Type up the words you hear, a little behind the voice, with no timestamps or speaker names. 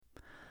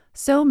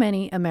So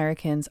many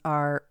Americans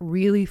are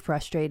really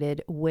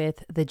frustrated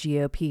with the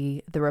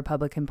GOP, the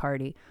Republican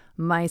Party,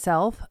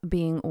 myself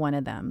being one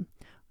of them.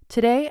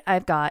 Today,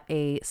 I've got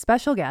a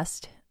special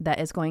guest that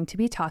is going to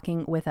be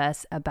talking with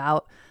us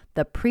about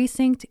the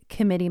Precinct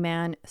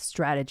Committeeman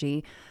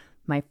strategy.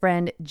 My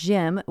friend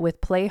Jim with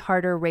Play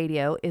Harder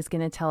Radio is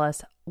going to tell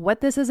us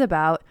what this is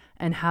about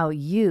and how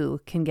you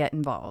can get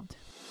involved.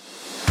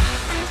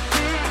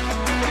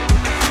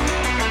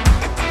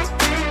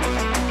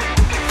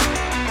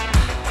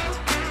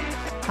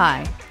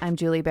 Hi, I'm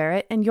Julie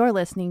Barrett, and you're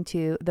listening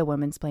to the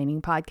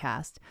Womansplaining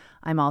Podcast.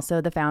 I'm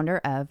also the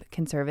founder of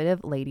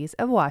Conservative Ladies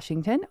of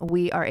Washington.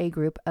 We are a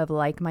group of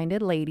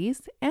like-minded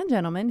ladies and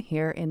gentlemen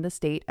here in the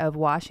state of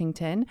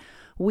Washington.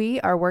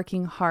 We are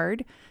working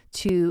hard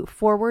to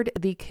forward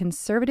the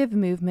conservative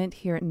movement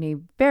here in a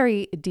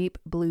very deep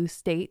blue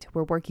state.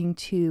 We're working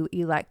to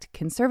elect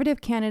conservative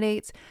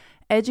candidates,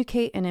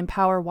 educate and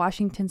empower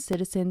Washington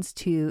citizens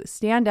to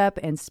stand up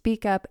and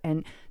speak up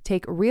and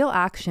take real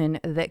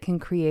action that can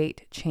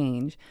create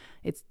change.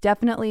 It's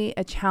definitely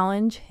a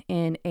challenge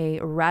in a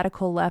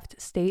radical left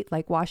state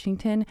like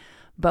Washington,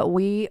 but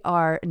we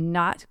are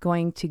not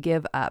going to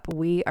give up.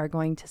 We are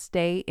going to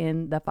stay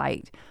in the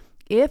fight.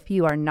 If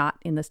you are not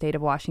in the state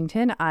of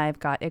Washington, I've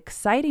got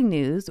exciting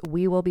news.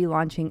 We will be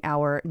launching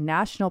our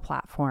national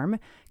platform,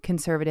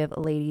 Conservative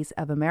Ladies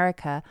of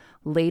America,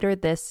 later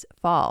this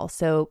fall.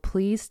 So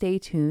please stay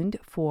tuned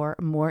for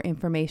more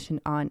information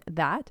on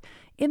that.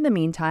 In the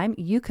meantime,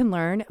 you can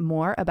learn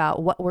more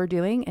about what we're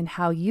doing and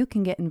how you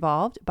can get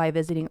involved by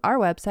visiting our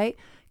website,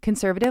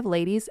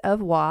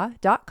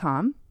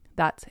 conservativeladiesofwa.com.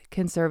 That's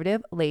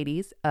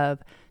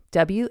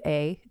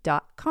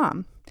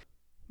conservativeladiesofwa.com.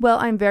 Well,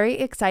 I'm very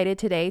excited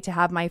today to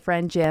have my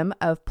friend Jim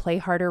of Play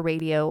Harder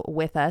Radio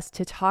with us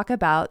to talk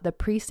about the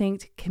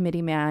Precinct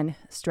Committeeman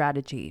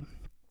strategy.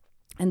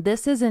 And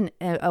this is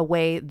a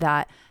way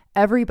that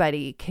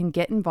everybody can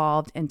get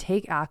involved and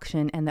take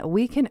action, and that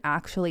we can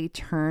actually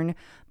turn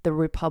the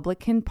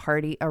Republican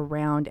Party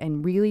around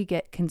and really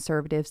get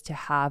conservatives to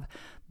have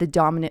the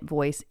dominant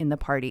voice in the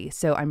party.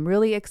 So I'm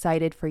really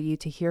excited for you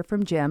to hear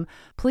from Jim.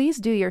 Please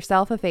do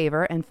yourself a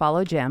favor and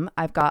follow Jim.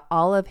 I've got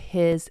all of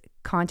his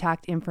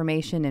contact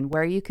information and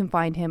where you can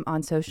find him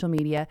on social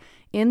media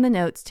in the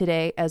notes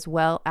today, as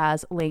well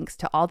as links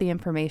to all the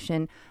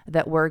information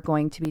that we're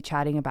going to be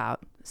chatting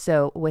about.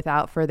 So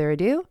without further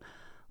ado,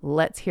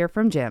 let's hear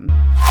from Jim.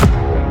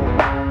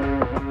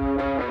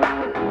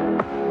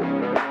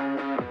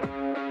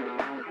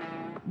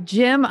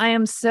 Jim, I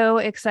am so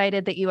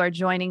excited that you are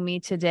joining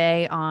me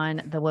today on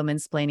the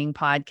Womansplaining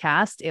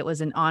Podcast. It was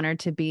an honor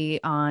to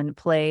be on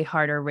Play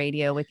Harder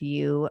Radio with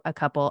you a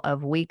couple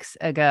of weeks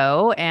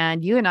ago.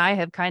 And you and I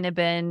have kind of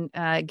been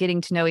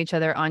getting to know each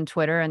other on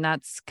Twitter. And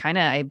that's kind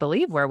of, I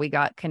believe, where we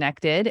got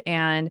connected.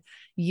 And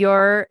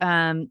your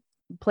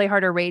Play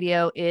Harder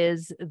Radio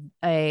is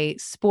a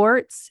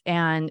sports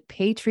and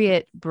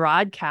patriot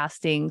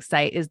broadcasting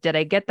site. Did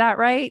I get that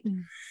right?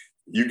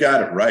 You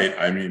got it right.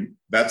 I mean,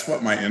 that's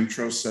what my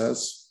intro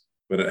says,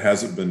 but it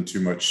hasn't been too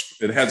much.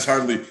 It has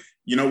hardly,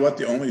 you know what?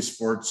 The only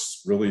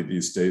sports really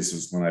these days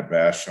is when I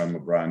bash on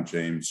LeBron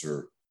James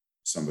or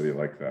somebody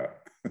like that.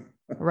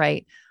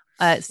 Right.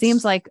 It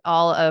seems like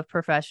all of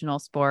professional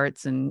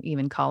sports and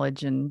even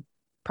college and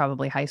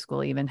probably high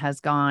school even has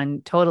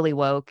gone totally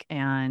woke.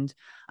 And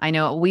I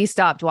know we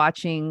stopped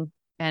watching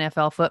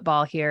NFL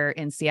football here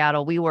in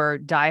Seattle. We were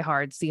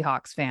diehard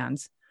Seahawks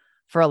fans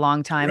for a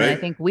long time. Right. And I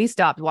think we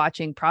stopped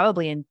watching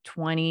probably in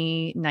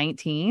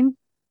 2019.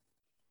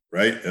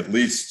 Right. At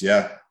least.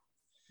 Yeah.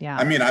 Yeah.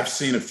 I mean, I've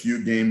seen a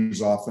few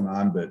games off and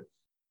on, but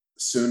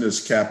as soon as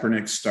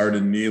Kaepernick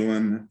started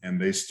kneeling and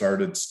they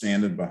started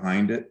standing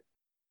behind it,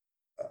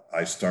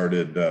 I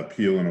started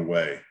peeling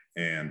away.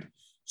 And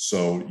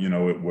so,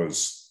 it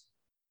was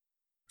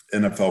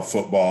NFL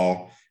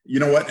football, you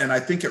know what? And I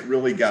think it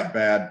really got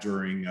bad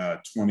during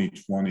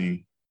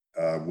 2020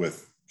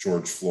 with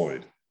George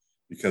Floyd.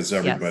 Because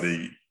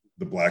everybody, yes,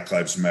 the Black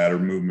Lives Matter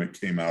movement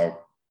came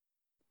out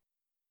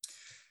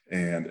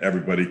and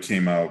everybody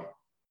came out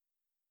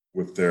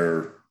with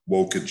their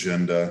woke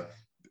agenda.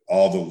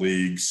 All the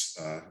leagues,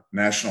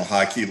 National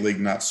Hockey League,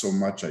 not so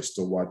much. I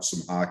still watch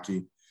some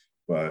hockey,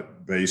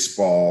 but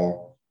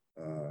baseball,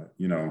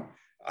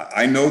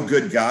 I know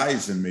good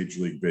guys in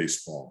Major League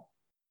Baseball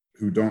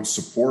who don't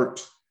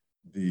support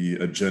the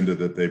agenda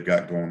that they've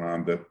got going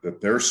on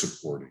that they're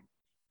supporting.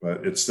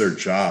 But it's their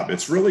job.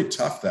 It's really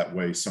tough that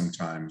way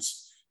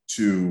sometimes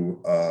to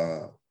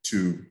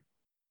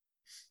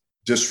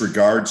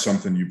disregard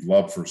something you've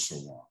loved for so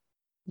long.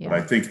 Yeah. But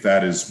I think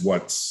that is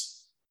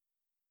what's,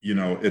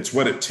 it's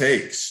what it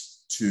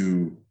takes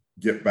to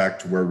get back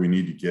to where we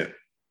need to get.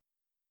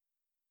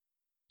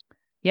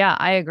 Yeah,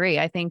 I agree.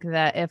 I think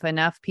that if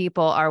enough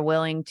people are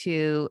willing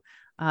to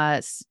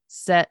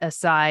set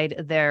aside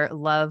their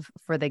love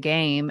for the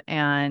game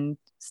and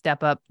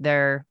step up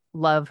their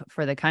love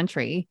for the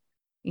country,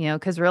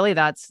 because really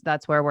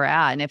that's where we're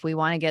at. And if we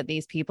want to get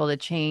these people to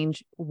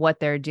change what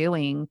they're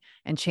doing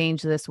and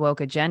change this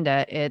woke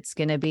agenda, it's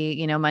going to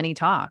be, money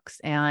talks.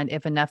 And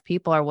if enough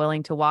people are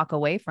willing to walk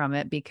away from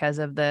it because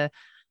of the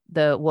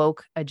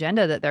woke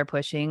agenda that they're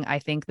pushing, I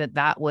think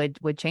that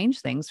would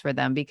change things for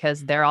them,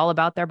 because they're all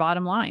about their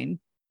bottom line.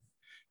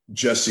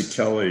 Jesse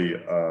Kelly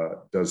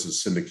does a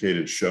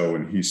syndicated show,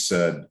 and he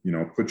said,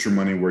 put your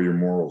money where your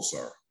morals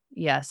are.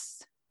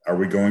 Yes. Are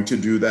we going to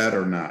do that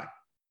or not?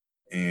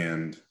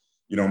 And,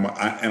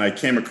 I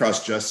came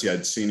across Jesse.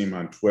 I'd seen him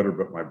on Twitter,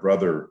 but my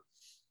brother,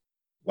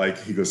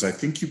 he goes, I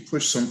think you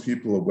push some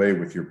people away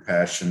with your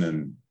passion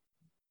and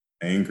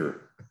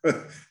anger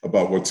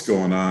about what's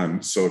going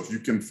on. So if you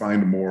can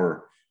find a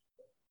more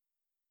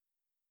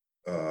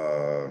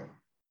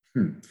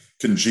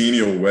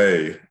congenial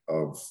way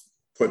of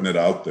putting it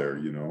out there,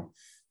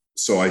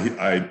 So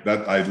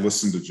I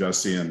listened to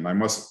Jesse, and I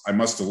must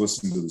have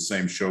listened to the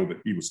same show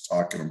that he was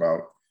talking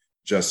about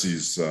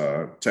Jesse's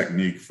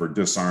technique for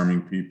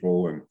disarming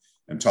people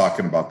and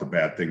talking about the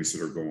bad things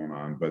that are going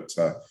on. But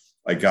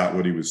I got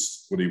what he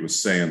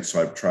was saying,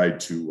 so I've tried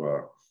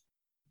to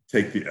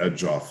take the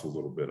edge off a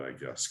little bit, I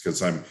guess,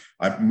 because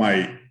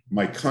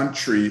my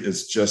country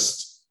is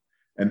just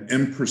an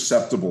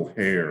imperceptible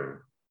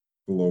hair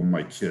below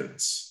my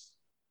kids.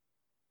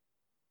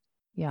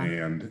 Yeah.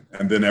 And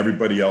then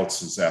everybody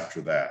else is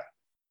after that.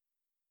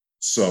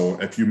 So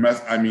if you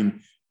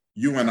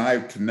you and I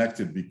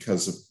connected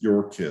because of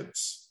your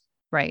kids.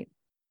 Right.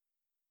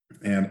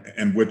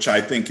 And which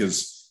I think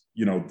is,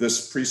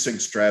 this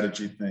precinct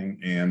strategy thing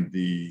and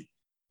the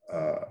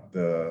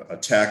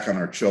attack on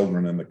our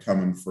children and the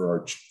coming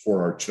for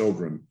our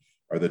children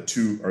are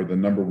the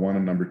number one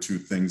and number two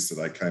things that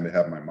I kind of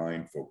have my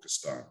mind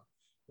focused on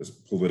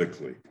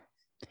politically.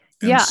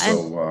 And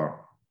so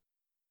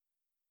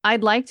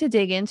I'd like to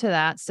dig into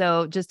that.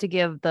 So just to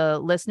give the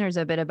listeners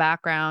a bit of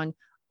background,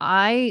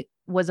 I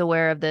was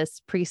aware of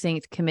this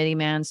precinct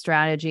committeeman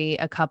strategy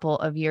a couple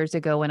of years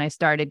ago when I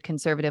started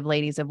Conservative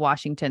Ladies of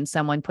Washington.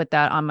 Someone put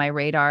that on my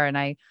radar, and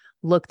I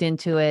looked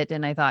into it,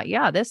 and I thought,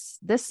 yeah, this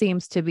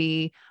seems to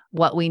be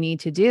what we need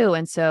to do.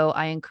 And so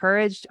I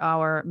encouraged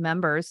our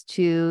members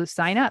to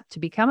sign up to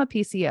become a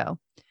PCO.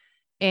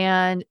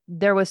 And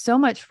there was so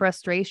much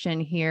frustration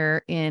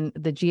here in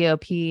the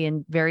GOP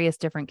in various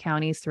different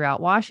counties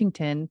throughout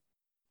Washington,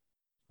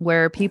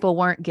 where people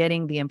weren't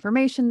getting the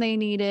information they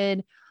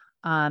needed.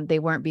 They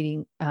weren't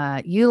being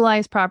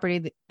utilized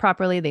properly.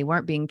 They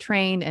weren't being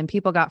trained, and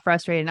people got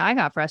frustrated. And I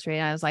got frustrated.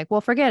 And I was like, well,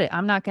 forget it.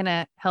 I'm not going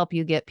to help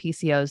you get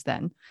PCOs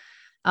then.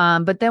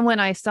 But then when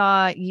I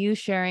saw you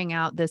sharing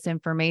out this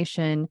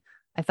information,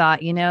 I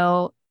thought,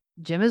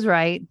 Jim is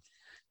right.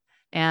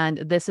 And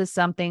this is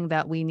something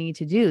that we need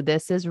to do.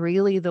 This is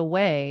really the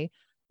way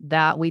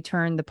that we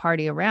turn the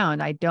party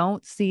around. I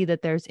don't see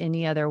that there's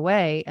any other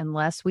way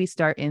unless we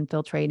start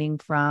infiltrating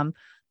from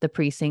the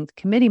precinct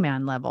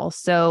committeeman level.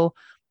 So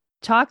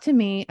talk to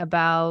me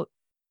about,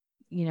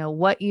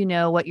 what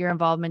what your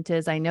involvement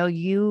is. I know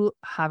you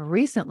have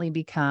recently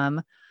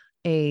become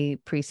a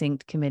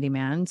precinct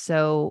committeeman.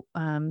 So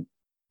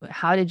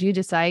how did you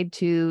decide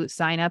to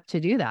sign up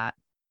to do that?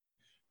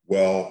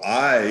 Well,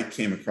 I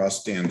came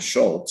across Dan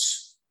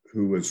Schultz,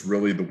 who is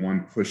really the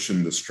one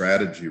pushing the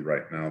strategy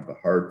right now,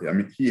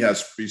 he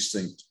has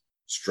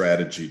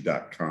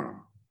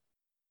precinctstrategy.com.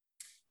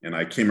 And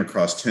I came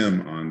across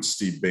him on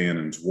Steve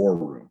Bannon's War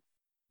Room.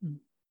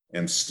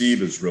 And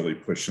Steve is really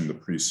pushing the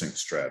precinct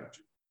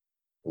strategy,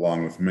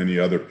 along with many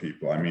other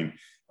people.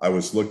 I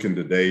was looking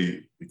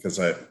today because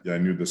I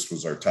knew this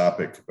was our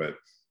topic, but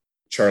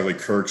Charlie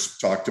Kirk's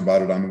talked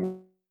about it on the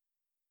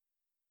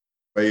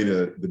way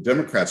to the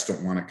Democrats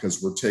don't want it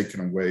because we're taking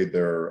away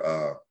their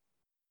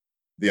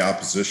the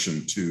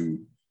opposition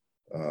to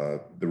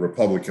the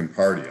Republican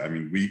Party.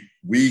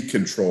 We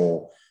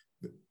control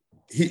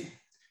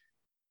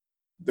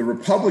the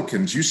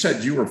Republicans. You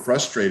said you were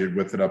frustrated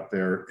with it up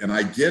there, and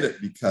I get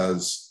it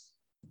because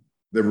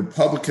the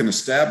Republican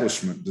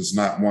establishment does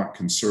not want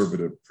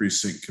conservative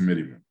precinct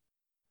committeemen.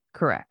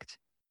 Correct.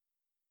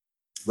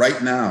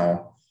 Right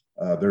now,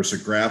 there's a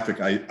graphic.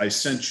 I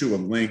sent you a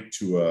link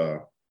to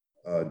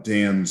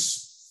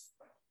Dan's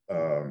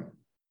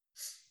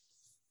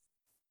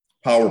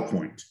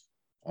PowerPoint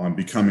on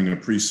becoming a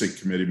precinct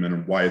committeeman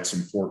and why it's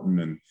important,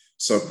 and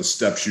so the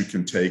steps you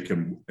can take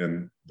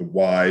and the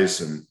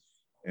whys and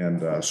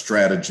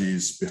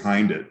strategies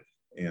behind it.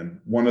 And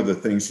one of the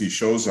things he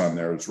shows on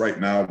there is right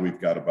now we've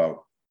got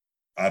about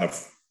out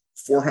of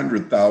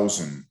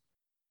 400,000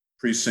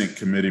 precinct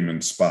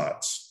committeeman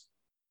spots,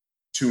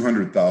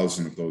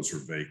 200,000 of those are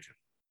vacant.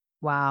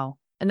 Wow.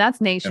 And that's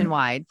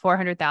nationwide,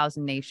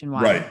 400,000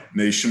 nationwide. Right,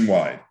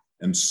 nationwide.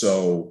 And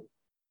so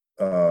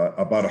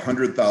about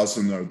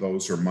 100,000 of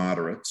those are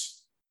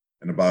moderates,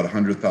 and about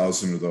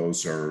 100,000 of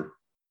those are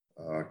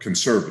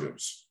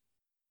conservatives,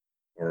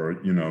 or,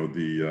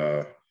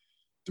 the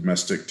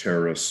domestic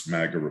terrorist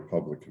MAGA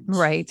Republicans.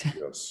 Right.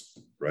 Yes,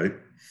 right.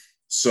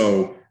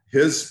 So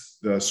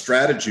the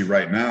strategy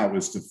right now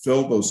is to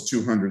fill those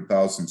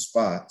 200,000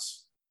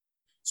 spots.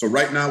 So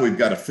right now we've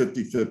got a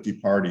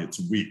 50-50 party. It's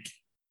weak.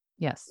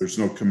 Yes. There's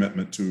no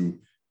commitment to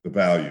the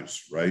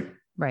values, right?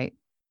 Right.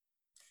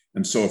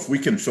 And so if we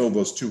can fill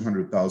those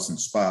 200,000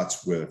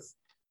 spots with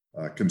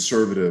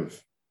conservative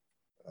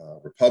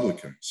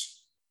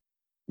Republicans,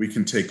 we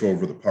can take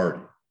over the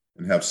party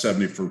and have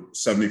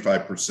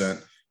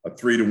 75%, a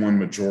 3-to-1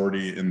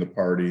 majority in the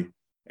party,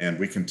 and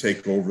we can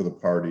take over the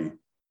party,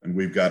 and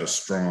we've got a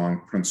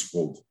strong,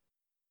 principled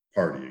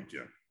party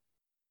again.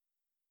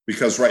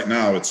 Because right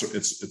now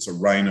it's a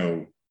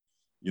rhino,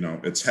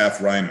 it's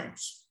half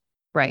rhinos.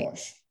 Right.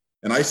 Wash.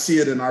 And I see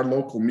it in our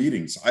local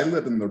meetings. I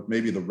live in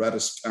maybe the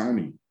reddest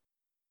county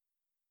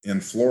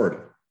in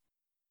Florida,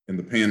 in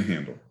the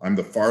Panhandle. I'm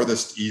the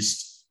farthest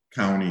east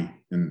county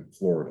in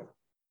Florida,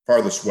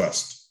 farthest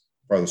west.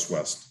 I'm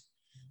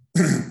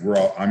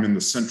in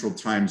the central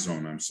time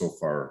zone. I'm so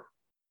far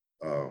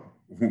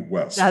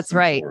west. That's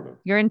right. Florida.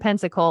 You're in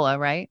Pensacola,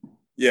 right?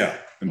 Yeah,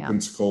 in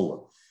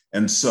Pensacola.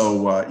 And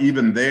so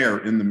even there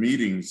in the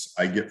meetings,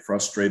 I get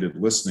frustrated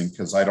listening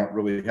because I don't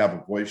really have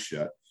a voice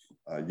yet.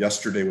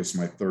 Yesterday was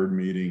my third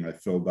meeting. I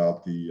filled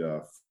out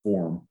the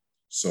form,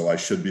 so I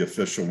should be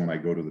official when I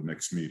go to the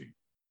next meeting.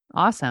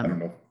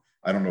 Awesome.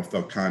 I don't know if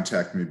they'll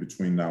contact me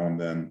between now and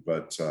then,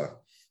 but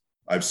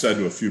I've said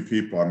to a few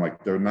people, I'm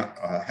like, they're not,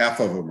 half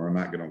of them are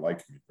not going to like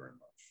me very much.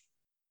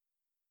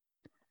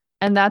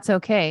 And that's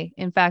okay.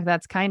 In fact,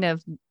 that's kind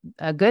of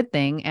a good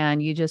thing.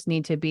 And you just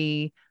need to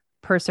be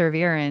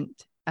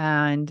perseverant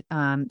and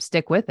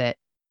stick with it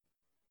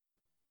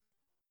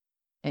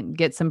and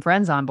get some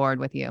friends on board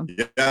with you.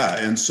 Yeah.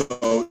 And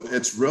so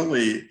it's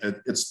really,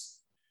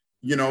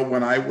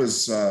 when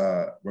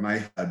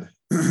I had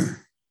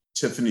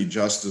Tiffany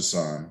Justice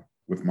on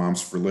with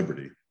Moms for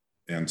Liberty.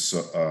 And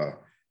so,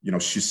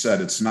 she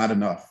said, it's not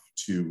enough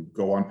to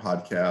go on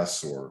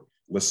podcasts or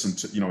listen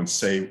to, and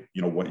say,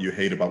 what you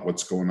hate about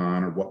what's going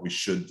on or what we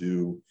should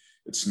do.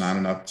 It's not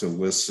enough to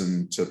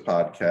listen to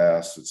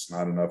podcasts. It's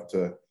not enough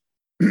to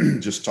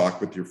just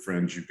talk with your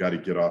friends. You've got to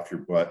get off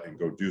your butt and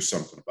go do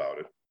something about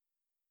it.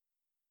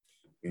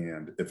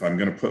 And if I'm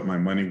going to put my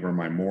money where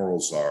my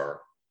morals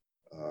are,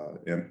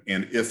 and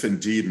if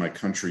indeed my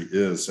country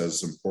is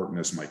as important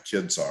as my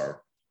kids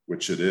are,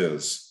 which it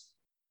is,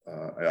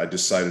 I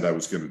decided I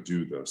was going to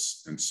do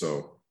this. And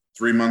so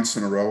 3 months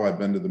in a row, I've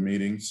been to the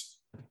meetings.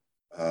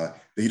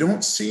 They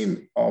don't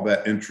seem all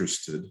that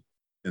interested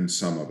in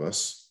some of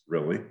us,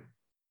 really,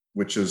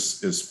 which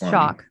is funny.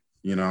 Shock.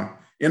 In a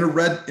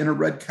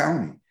red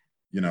county,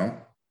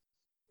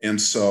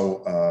 and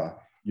so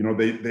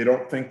they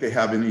don't think they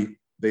have any.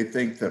 They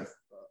think that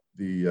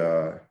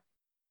the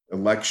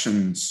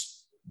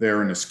elections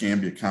there in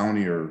Escambia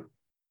County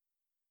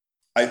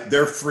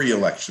they're free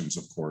elections,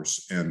 of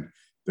course, and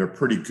they're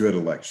pretty good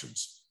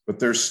elections, but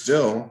there's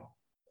still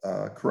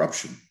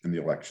corruption in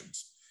the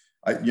elections.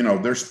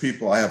 There's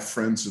people, I have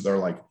friends that are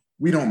like,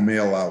 we don't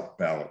mail out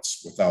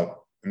ballots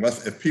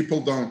if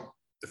people don't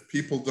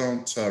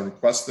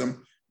request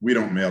them, we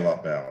don't mail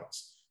out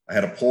ballots. I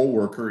had a poll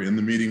worker in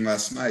the meeting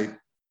last night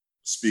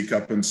speak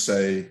up and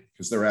say,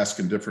 because they're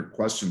asking different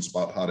questions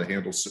about how to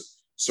handle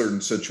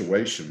certain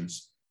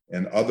situations,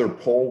 and other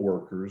poll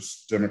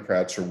workers,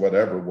 Democrats or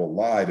whatever, will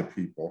lie to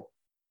people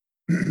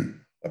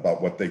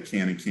about what they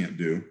can and can't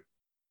do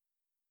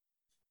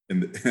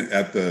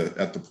at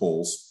the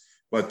polls.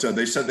 But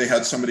they said they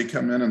had somebody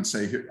come in and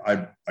say, here,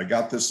 I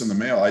got this in the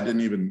mail. I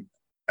didn't even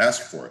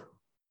ask for it.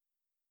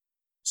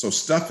 So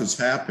stuff is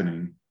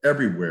happening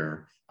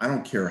everywhere. I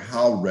don't care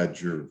how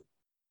red your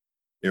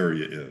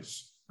area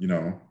is,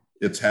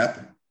 it's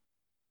happening.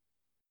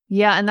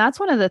 Yeah. And that's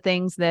one of the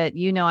things that,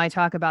 I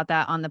talk about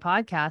that on the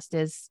podcast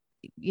is,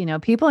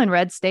 people in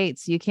red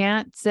states, you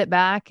can't sit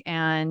back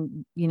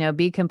and,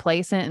 be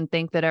complacent and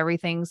think that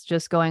everything's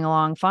just going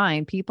along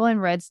fine. People in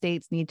red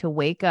states need to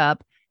wake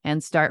up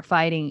and start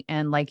fighting.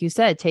 And like you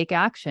said, take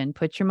action,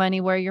 put your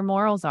money where your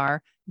morals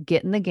are,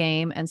 get in the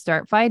game and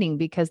start fighting,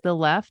 because the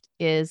left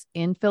is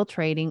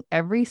infiltrating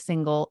every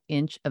single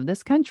inch of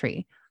this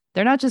country.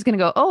 They're not just going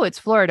to go, oh, it's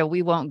Florida,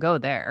 we won't go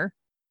there.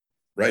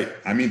 Right.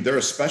 I mean, they're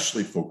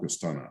especially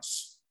focused on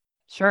us.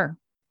 Sure.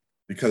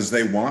 Because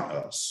they want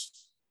us.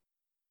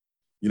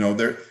 You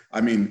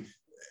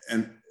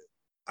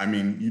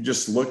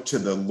just look to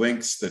the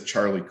links that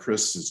Charlie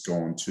Crist is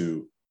going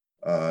to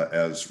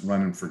as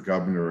running for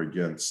governor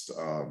against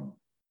Ron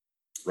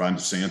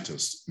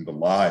DeSantis and the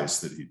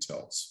lies that he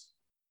tells.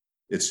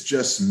 It's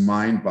just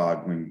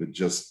mind-boggling, the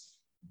just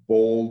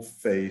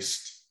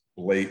bold-faced,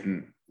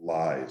 blatant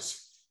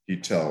lies he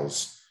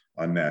tells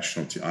on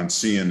on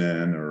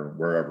CNN or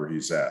wherever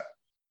he's at,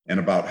 and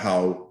about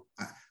how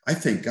I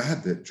thank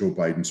God that Joe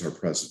Biden's our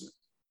president.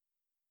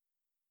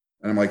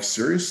 And I'm like,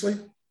 seriously?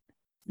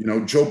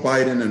 Joe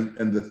Biden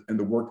and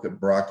the work that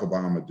Barack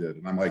Obama did.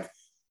 And I'm like,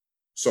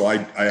 so I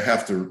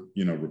have to,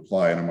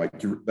 reply. And I'm like,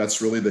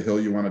 that's really the hill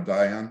you want to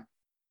die on?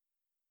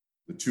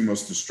 The two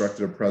most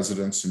destructive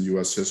presidents in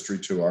U.S. history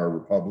to our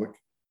republic?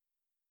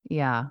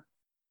 Yeah.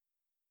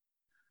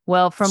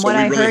 Well, from what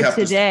I heard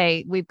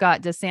today, we've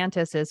got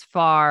DeSantis is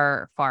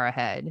far, far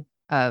ahead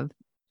of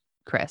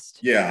Crist.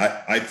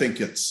 Yeah, I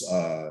think it's,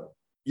 but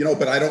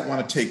I don't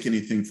want to take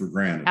anything for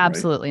granted.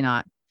 Absolutely right?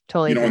 not.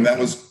 Totally agree And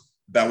with you.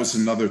 that was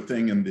another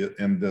thing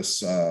in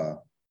this. Let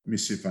me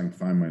see if I can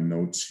find my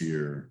notes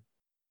here.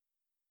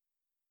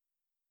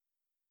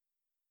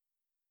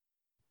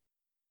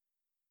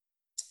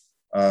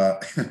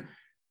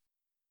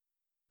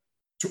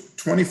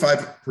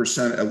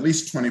 25%, at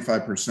least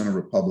 25% of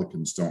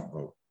Republicans don't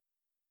vote.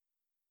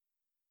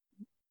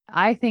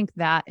 I think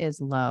that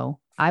is low.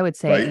 I would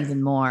say Right.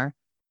 even more.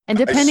 And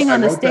depending I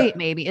on the wrote state, that.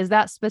 maybe, is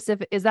that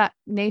specific? Is that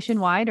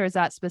nationwide or is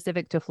that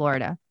specific to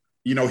Florida?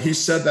 He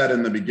said that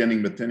in the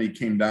beginning, but then he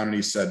came down and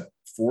he said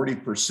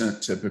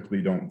 40%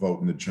 typically don't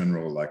vote in the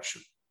general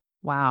election.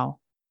 Wow.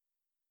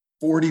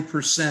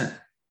 40%.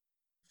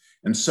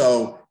 And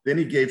so then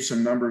he gave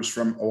some numbers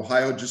from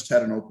Ohio, just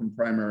had an open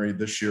primary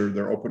this year,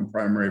 their open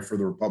primary for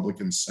the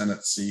Republican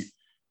Senate seat.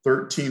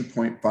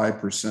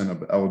 13.5%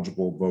 of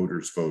eligible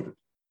voters voted.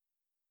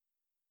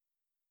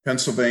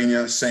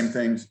 Pennsylvania, same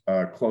thing,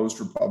 closed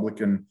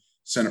Republican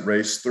Senate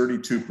race,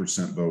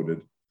 32%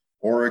 voted.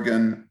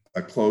 Oregon,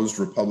 a closed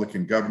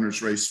Republican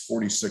governor's race,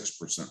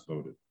 46%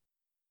 voted.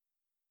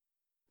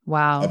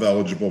 Wow. Of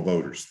eligible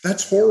voters.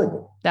 That's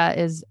horrible. That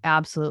is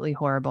absolutely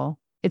horrible.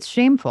 It's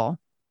shameful.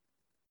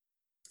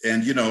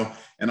 And,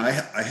 and I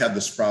had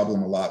this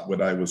problem a lot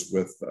when I was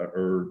with,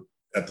 or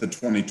at the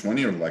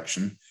 2020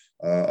 election,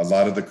 a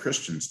lot of the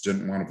Christians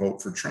didn't want to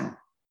vote for Trump,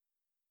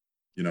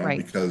 right.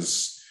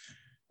 because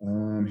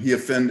he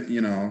offended,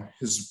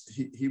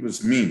 he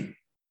was mean,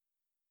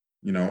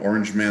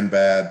 orange man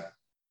bad.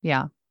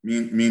 Yeah.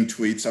 Mean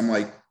tweets. I'm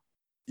like,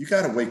 you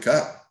got to wake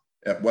up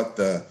at what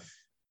the,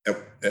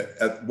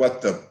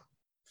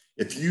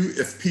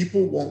 if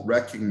people won't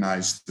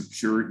recognize the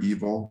pure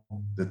evil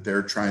that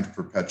they're trying to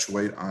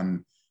perpetuate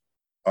on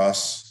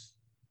us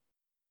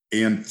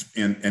and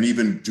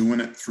even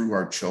doing it through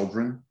our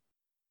children,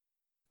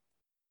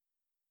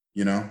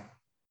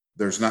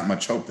 there's not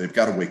much hope. They've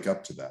got to wake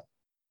up to that.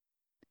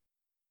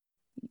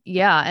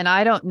 Yeah. And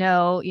I don't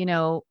know,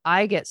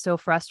 I get so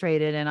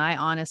frustrated and I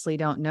honestly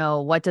don't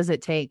know, what does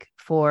it take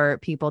for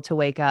people to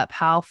wake up?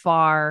 How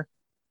far,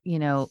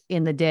 in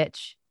the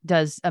ditch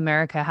does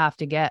America have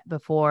to get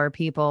before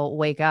people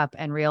wake up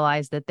and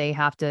realize that they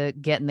have to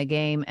get in the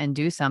game and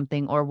do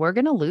something, or we're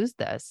going to lose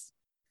this?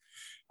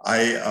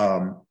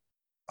 I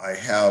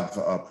have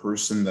a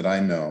person that I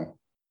know,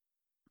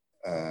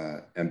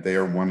 and they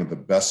are one of the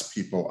best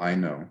people I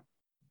know.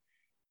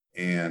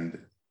 And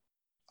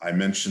I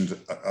mentioned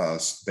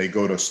they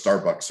go to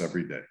Starbucks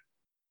every day.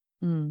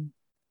 Mm.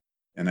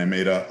 And I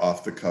made a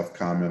off the cuff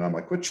comment. I'm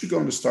like, what you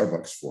going to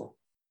Starbucks for?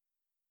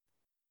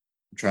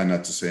 I'm trying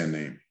not to say a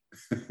name.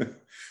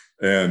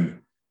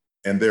 and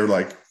they're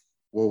like,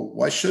 well,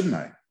 why shouldn't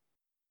I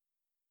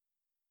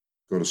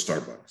go to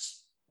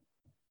Starbucks?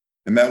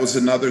 And that was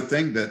another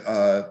thing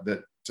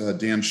that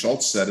Dan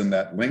Schultz said in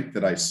that link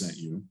that I sent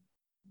you,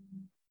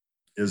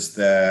 is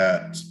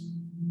that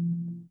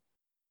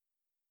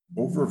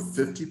over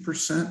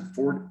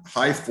 50%,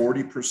 high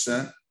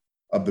 40%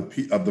 of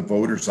the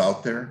voters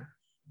out there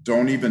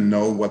don't even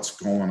know what's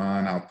going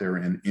on out there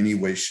in any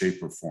way,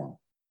 shape, or form.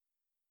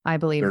 I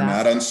believe they're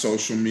that. Not on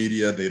social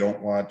media. They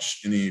don't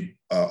watch any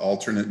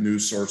alternate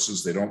news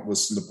sources. They don't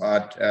listen to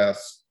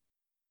podcasts.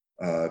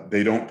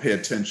 They don't pay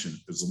attention.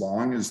 As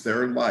long as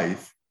their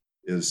life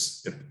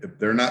is, if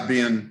they're not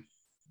being,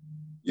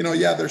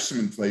 yeah, there's some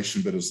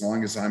inflation, but as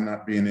long as I'm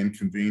not being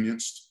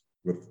inconvenienced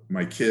with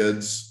my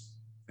kids,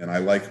 and I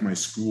like my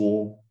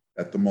school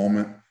at the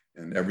moment,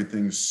 and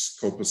everything's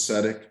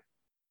copacetic,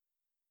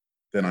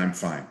 then I'm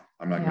fine.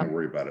 I'm not going to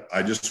worry about it.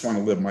 I just want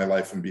to live my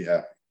life and be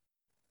happy.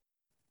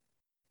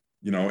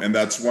 And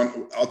that's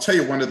I'll tell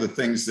you, one of the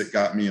things that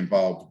got me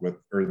involved with,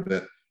 or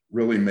that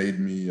really made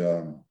me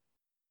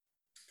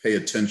pay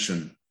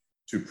attention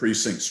to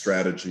precinct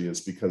strategy,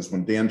 is because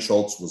when Dan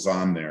Schultz was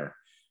on there,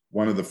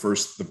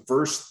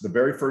 the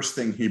very first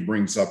thing he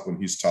brings up when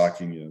he's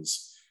talking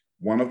is,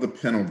 one of the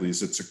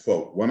penalties, it's a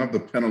quote, one of the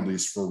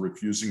penalties for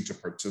refusing to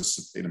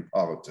participate in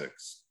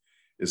politics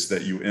is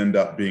that you end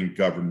up being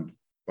governed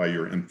by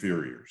your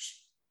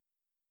inferiors.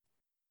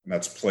 And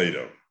that's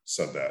Plato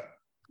said that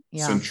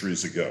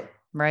centuries ago.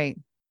 Right.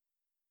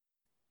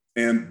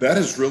 And that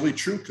is really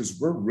true, because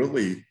we're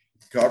really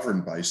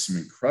governed by some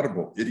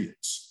incredible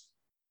idiots.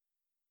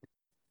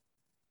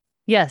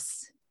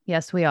 Yes.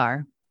 Yes, we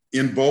are.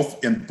 In both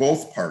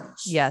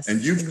parties. Yes,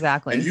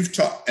 exactly.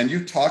 And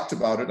you've talked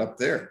about it up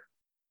there.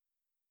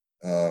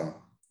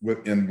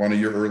 In one of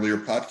your earlier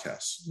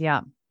podcasts.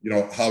 Yeah.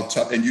 How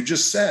tough, and you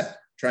just said,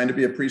 trying to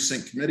be a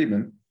precinct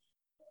committeeman,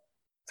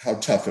 how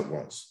tough it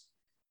was.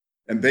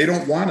 And they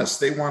don't want us.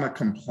 They want a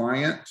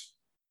compliant,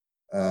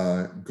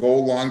 go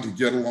along to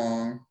get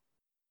along.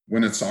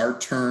 When it's our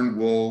turn,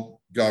 we'll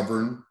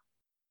govern.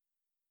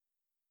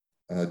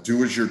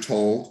 Do as you're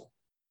told.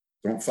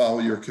 Don't follow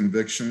your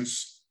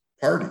convictions.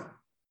 Party.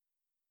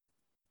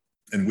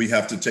 And we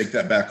have to take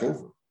that back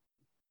over.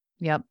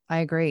 Yep, I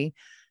agree.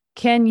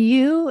 Can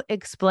you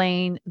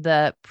explain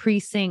the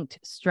precinct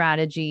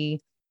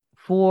strategy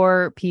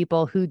for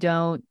people who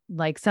don't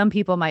like, some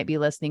people might be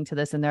listening to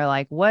this and they're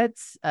like,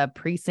 what's a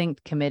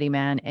precinct committee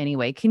man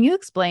anyway? Can you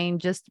explain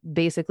just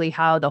basically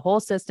how the whole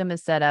system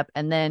is set up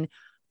and then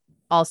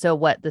also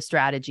what the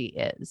strategy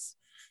is?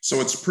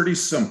 So it's pretty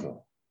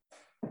simple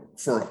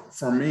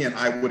for me, and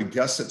I would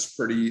guess it's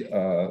pretty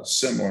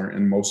similar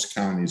in most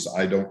counties.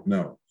 I don't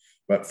know.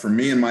 But for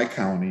me in my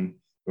county,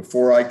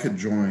 before I could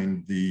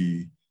join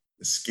the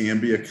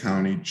Escambia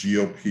County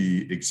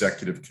GOP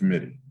Executive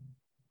Committee,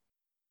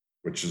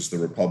 which is the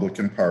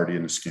Republican Party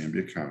in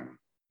Escambia County,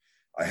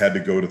 I had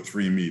to go to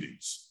 3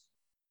 meetings.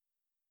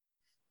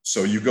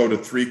 So you go to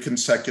 3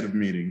 consecutive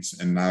meetings,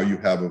 and now you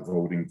have a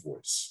voting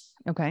voice.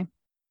 Okay.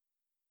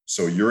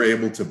 So you're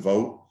able to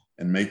vote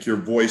and make your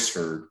voice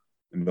heard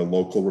in the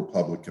local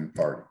Republican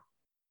Party.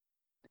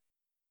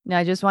 Now,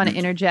 I just want to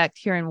interject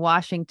here in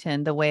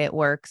Washington. The way it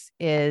works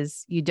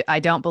is I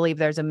don't believe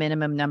there's a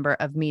minimum number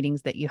of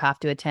meetings that you have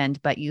to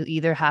attend, but you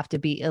either have to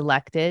be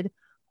elected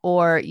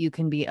or you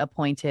can be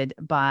appointed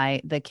by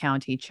the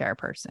county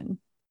chairperson.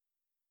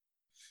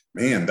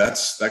 Man,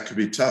 that could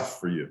be tough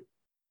for you.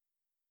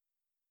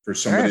 For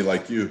somebody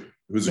like you,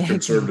 who's a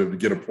conservative, to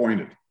get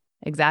appointed.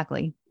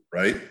 Exactly.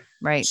 Right?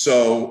 Right.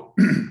 So,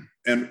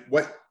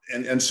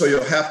 and so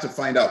you'll have to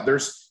find out.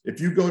 If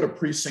you go to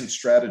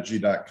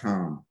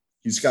precinctstrategy.com,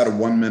 he's got a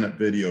 1-minute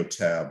video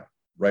tab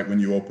right when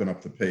you open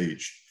up the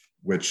page,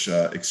 which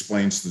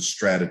explains the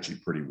strategy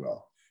pretty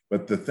well.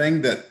 But the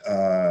thing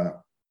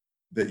that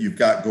you've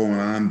got going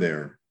on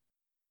there,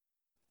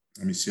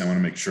 let me see, I want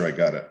to make sure I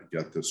got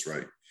this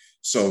right.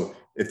 So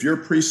if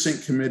you're a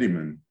precinct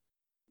committeeman,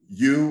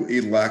 you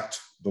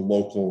elect the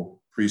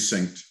local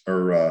precinct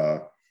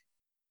or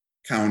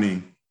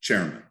county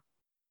chairman.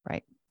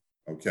 Right.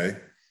 Okay.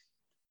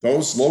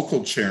 Those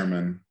local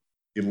chairmen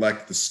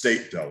elect the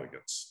state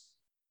delegates.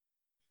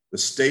 The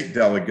state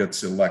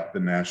delegates elect the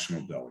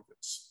national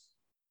delegates.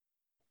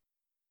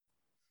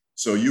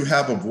 So you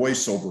have a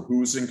voice over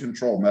who's in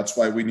control. And that's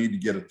why we need to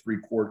get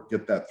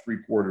that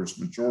 3/4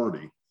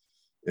 majority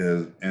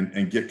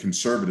and get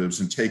conservatives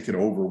and take it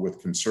over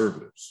with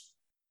conservatives.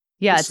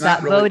 Yeah, it's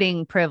that really,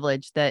 voting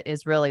privilege that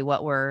is really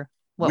what we're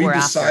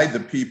decide after.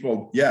 The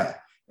people. Yeah.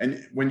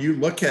 And when you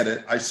look at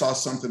it, I saw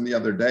something the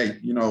other day,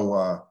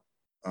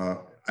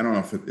 I don't know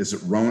if is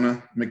it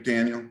Ronna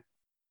McDaniel?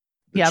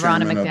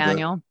 Ronna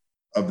McDaniel.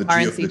 Of the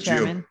RNC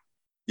chairman.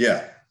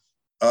 Yeah.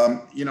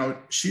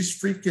 She's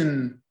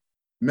freaking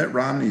Mitt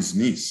Romney's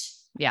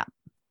niece. Yeah.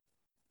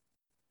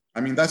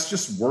 I mean, that's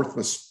just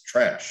worthless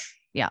trash.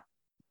 Yeah.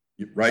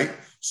 Right.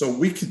 So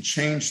we could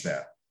change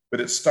that,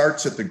 but it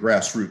starts at the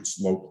grassroots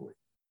locally.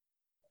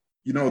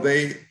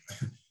 The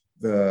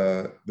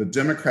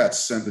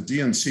Democrats the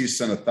DNC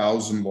sent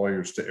 1,000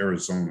 lawyers to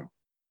Arizona.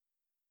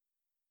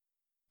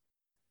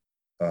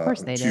 Of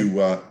course they did.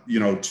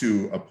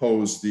 To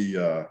oppose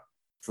the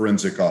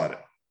forensic audit.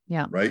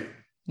 Yeah. Right.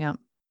 Yeah.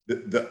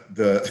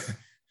 The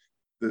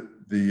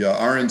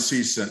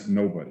RNC sent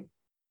nobody.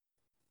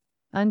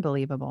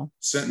 Unbelievable.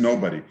 Sent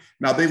nobody.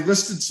 Now they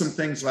listed some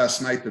things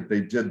last night that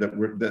they did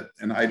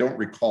and I don't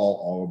recall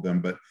all of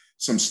them, but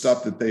some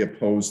stuff that they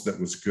opposed that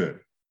was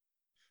good.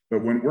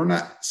 But when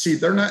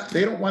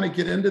they don't want to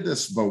get into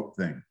this vote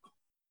thing.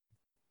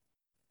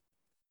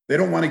 They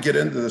don't want to get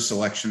into this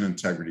election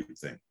integrity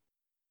thing.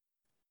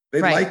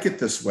 They like it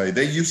this way.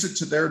 They use it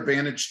to their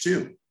advantage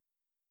too.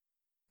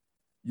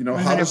 100%.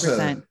 How does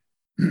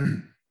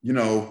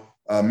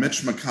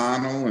Mitch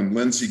McConnell and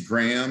Lindsey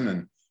Graham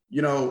and,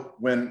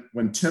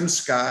 when Tim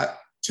Scott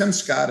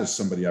is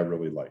somebody I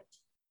really liked,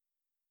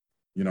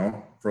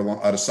 out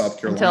of South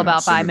Carolina. Until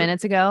about 5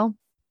 minutes ago.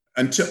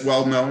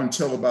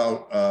 Until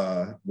about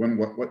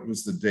what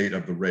was the date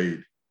of the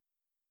raid?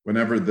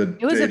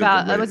 It was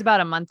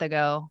about a month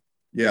ago.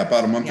 Yeah,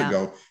 about a month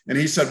ago. And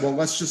he said, well,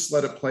 let's just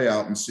let it play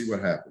out and see what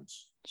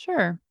happens.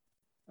 Sure.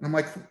 And I'm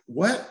like,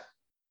 what?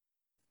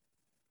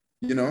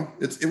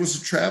 It was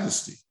a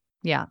travesty.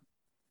 Yeah.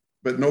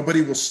 But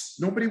nobody will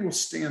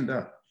stand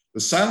up.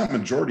 The silent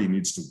majority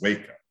needs to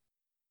wake up.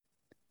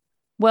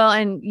 Well,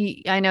 and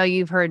I know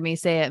you've heard me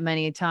say it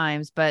many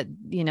times, but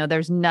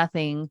there's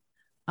nothing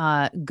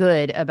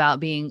good about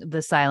being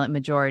the silent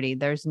majority.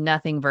 There's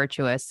nothing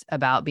virtuous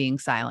about being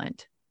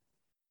silent.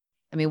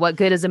 I mean, what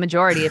good is a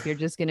majority if you're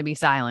just going to be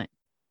silent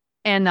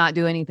and not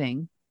do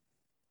anything?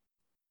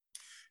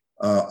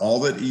 All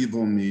that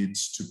evil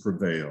needs to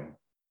prevail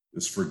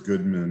is for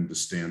good men to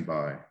stand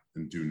by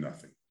and do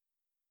nothing.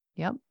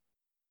 Yep.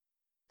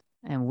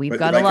 And we've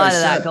got a lot of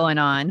that going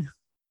on.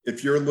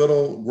 If your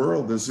little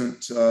world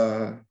isn't,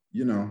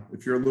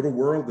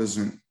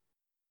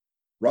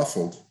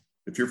 ruffled,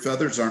 if your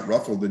feathers aren't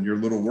ruffled in your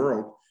little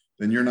world,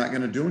 then you're not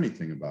going to do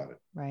anything about it.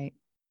 Right.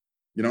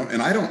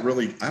 And I don't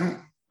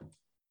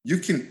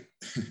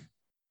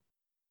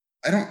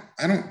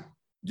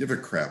give a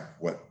crap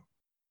what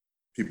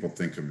people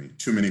think of me.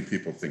 Too many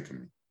people think of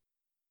me.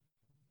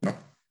 No,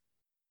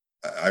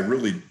 I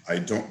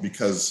don't,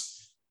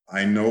 because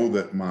I know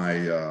that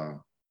my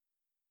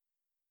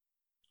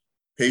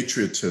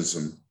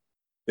patriotism,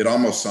 it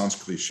almost sounds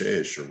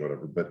cliche-ish or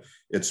whatever, but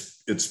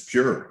it's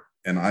pure.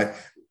 And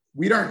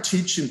we aren't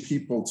teaching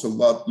people to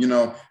love.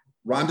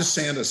 Ron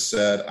DeSantis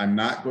said, I'm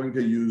not going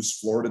to use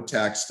Florida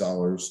tax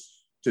dollars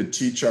to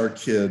teach our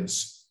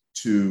kids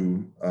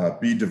to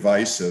be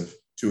divisive,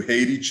 to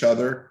hate each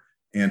other,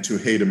 and to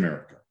hate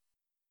America.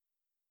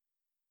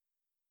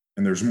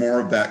 And there's more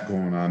of that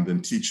going on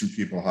than teaching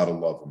people how to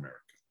love America.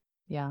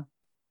 Yeah.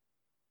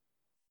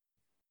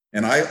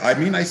 And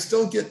I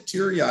still get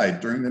teary-eyed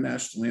during the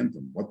national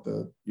anthem.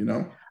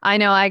 I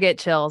know I get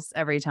chills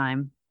every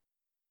time.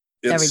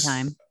 Every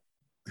time.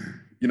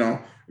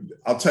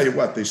 I'll tell you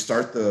what, they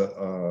start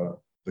the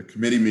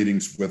committee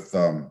meetings with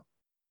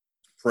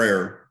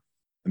prayer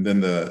and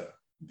then the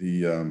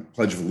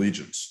Pledge of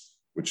Allegiance,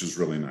 which is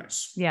really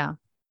nice. Yeah.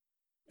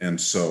 And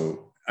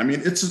so,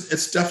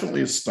 it's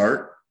definitely a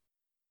start.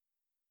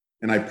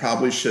 And I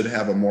probably should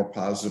have a more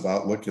positive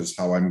outlook as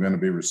how I'm going to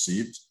be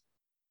received.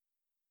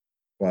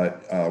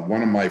 But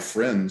one of my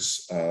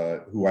friends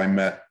who I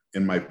met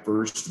in my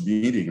first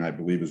meeting, I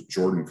believe, is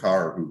Jordan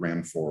Carr, who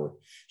ran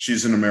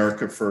she's an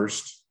America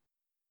First.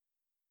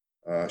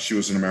 She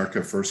was an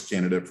America First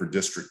candidate for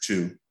District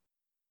 2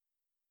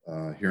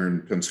 here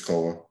in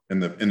Pensacola,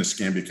 in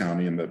Escambia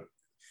County, in the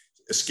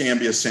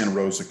Escambia, Santa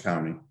Rosa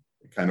County.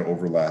 It kind of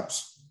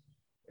overlaps.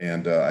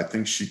 And I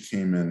think she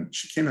came in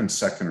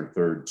second or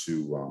third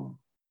to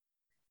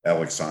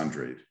Alex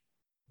Andrade,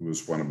 who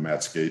was one of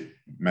Matt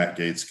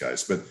Gaetz'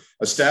 guys. But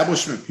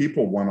establishment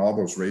people won all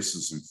those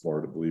races in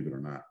Florida, believe it or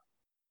not.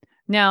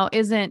 Now,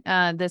 isn't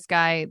this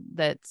guy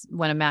that's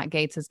one of Matt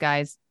Gaetz'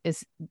 guys,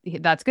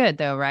 that's good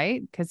though,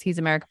 right? Because he's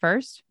America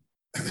First?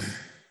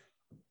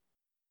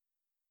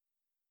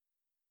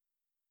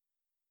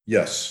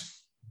 Yes.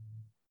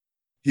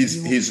 There's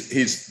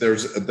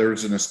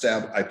an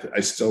I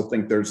still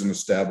think there's an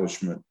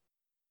establishment,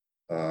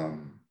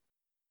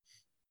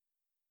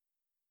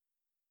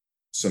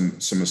 some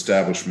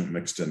establishment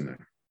mixed in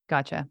there.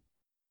 Gotcha.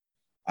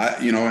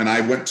 And I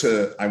went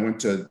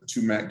to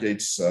two Matt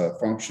Gaetz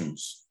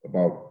functions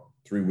about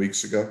 3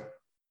 weeks ago.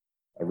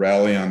 A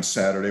rally on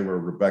Saturday where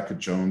Rebecca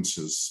Jones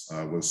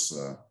was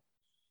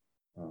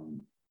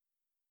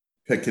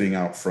picketing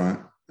out front,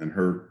 and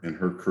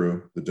her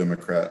crew, the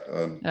Democrat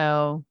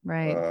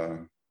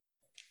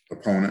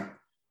opponent,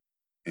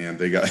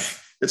 and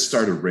it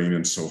started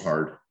raining so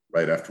hard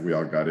right after we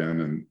all got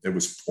in, and it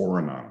was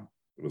pouring on them.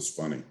 It was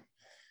funny.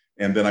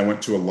 And then I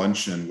went to a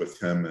luncheon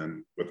with him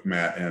and with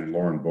Matt and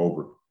Lauren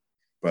Boebert.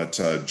 But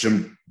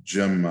Jim,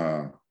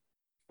 why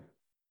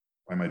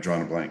am I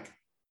drawing a blank?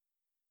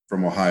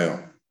 From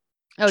Ohio.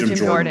 Oh, Jim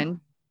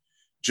Jordan.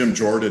 Jim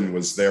Jordan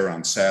was there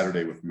on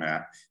Saturday with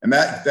Matt. And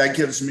that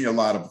gives me a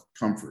lot of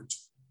comfort.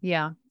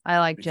 Yeah, I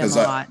like Jim a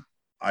lot.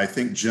 I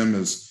think Jim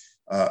is,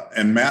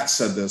 and Matt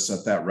said this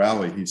at that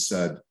rally. He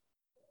said,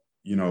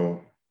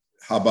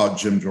 how about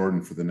Jim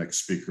Jordan for the next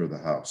Speaker of the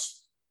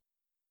House?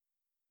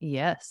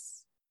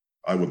 Yes.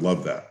 I would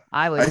love that.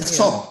 I would.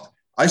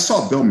 I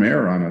saw Bill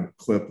Maher on a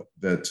clip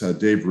that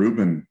Dave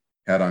Rubin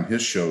had on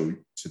his show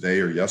today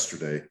or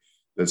yesterday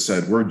that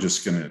said, we're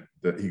just going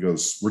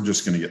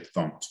to get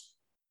thumped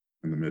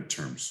in the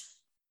midterms.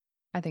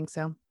 I think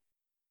so.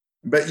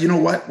 But you know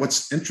what?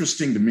 What's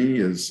interesting to me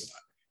is,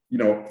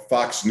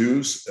 Fox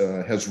News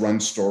has run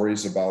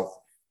stories about,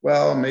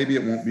 well, maybe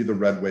it won't be the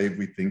red wave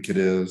we think it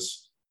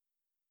is.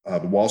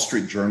 The Wall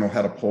Street Journal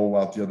had a poll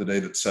out the other day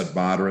that said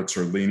moderates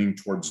are leaning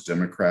towards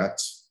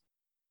Democrats.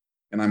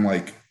 And I'm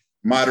like,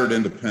 moderate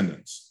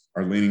independents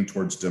are leaning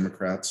towards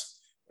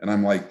Democrats. And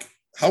I'm like,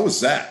 how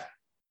is that?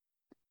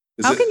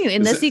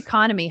 In this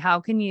economy, how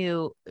can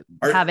you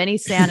have any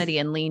sanity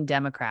and lean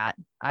Democrat?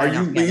 Are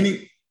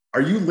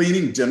you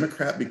leaning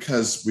Democrat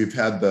because we've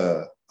had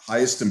the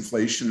highest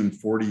inflation in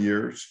 40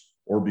 years,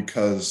 or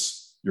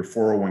because your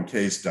 401k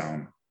is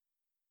down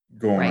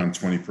going on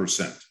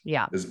 20%?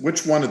 Yeah.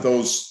 Which one of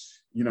those,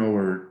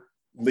 are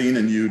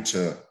leaning you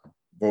to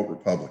vote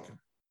Republican,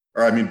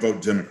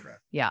 vote Democrat?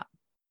 Yeah.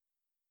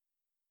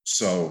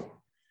 So,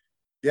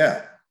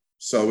 yeah.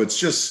 So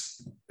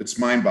it's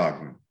mind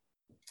boggling.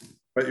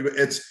 But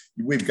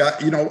we've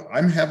got,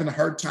 I'm having a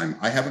hard time.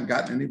 I haven't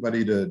gotten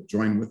anybody to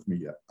join with me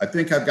yet. I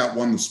think I've got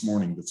one this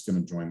morning that's going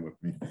to join with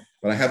me,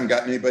 but I haven't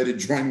gotten anybody to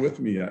join with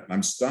me yet. And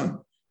I'm stunned.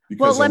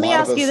 Well, let me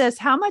ask you this.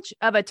 How much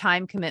of a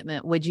time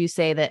commitment would you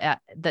say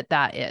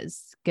that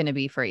is going to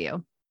be for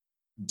you?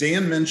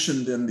 Dan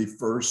mentioned in the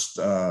first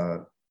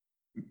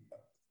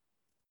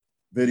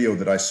video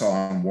that I saw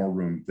on War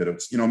Room that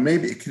it's,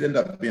 maybe it could end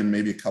up being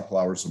maybe a couple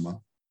hours a month,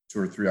 2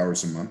 or 3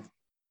 hours a month.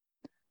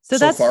 So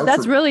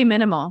that's really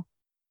minimal.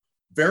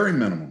 Very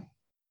minimal.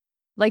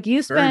 Like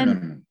you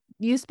spend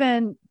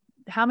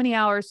how many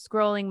hours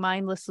scrolling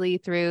mindlessly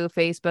through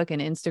Facebook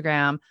and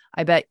Instagram?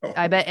 I bet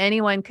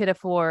anyone could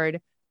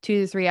afford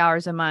 2 to 3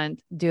 hours a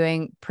month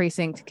doing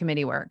precinct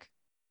committee work.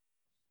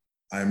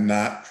 I'm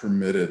not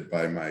permitted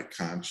by my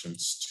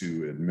conscience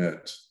to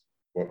admit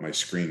what my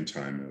screen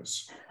time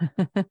is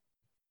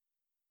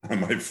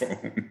on my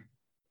phone.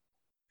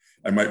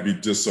 I might be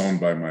disowned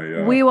by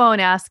my... We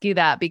won't ask you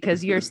that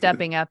because you're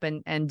stepping up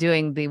and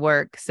doing the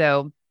work.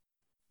 So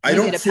I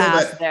don't feel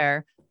that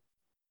there.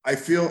 I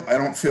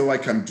don't feel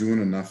like I'm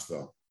doing enough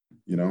though.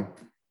 you know,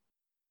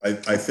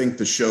 I think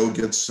the show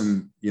gets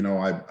some, you know,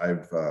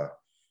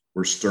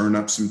 we're stirring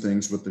up some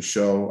things with the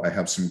show. I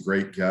have some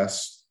great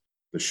guests.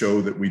 The show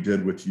that we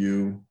did with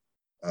you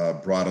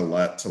brought a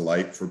lot to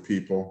light for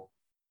people.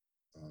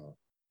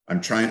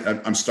 I'm starting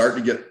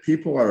to get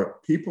people are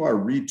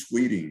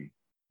retweeting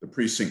the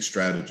precinct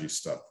strategy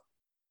stuff.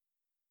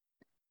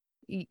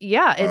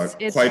 Yeah,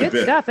 it's quite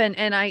good stuff.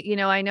 And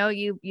I know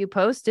you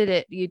posted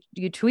it,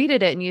 you tweeted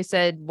it, and you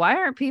said, why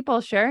aren't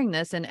people sharing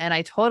this? And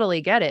I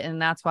totally get it.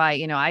 And that's why,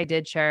 I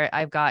did share it.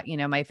 I've got,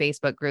 my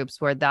Facebook groups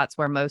where that's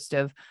where most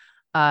of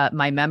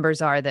my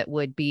members are that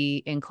would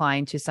be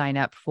inclined to sign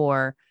up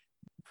to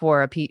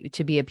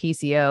be a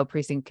PCO,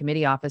 precinct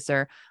committee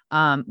officer.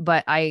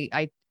 But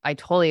I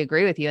totally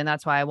agree with you. And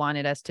that's why I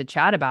wanted us to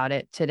chat about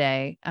it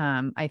today.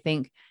 I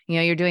think,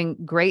 you're doing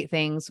great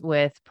things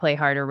with Play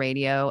Harder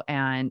Radio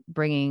and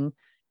bringing,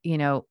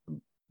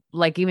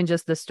 like even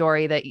just the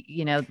story that,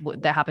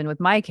 that happened with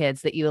my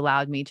kids that you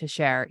allowed me to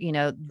share,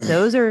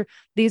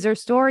 these are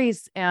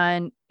stories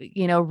and,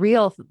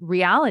 real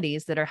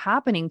realities that are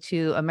happening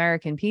to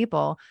American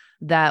people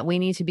that we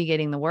need to be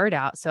getting the word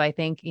out. So I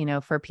think,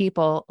 for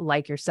people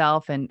like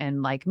yourself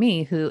and like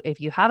me, who, if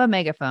you have a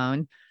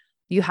megaphone,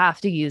 you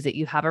have to use it.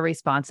 You have a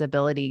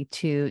responsibility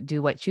to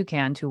do what you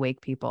can to wake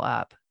people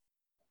up.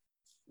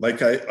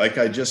 Like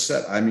I just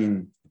said, I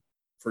mean,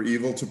 for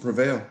evil to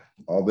prevail,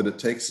 all that it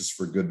takes is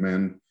for good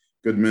men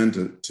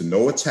to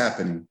know what's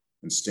happening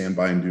and stand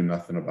by and do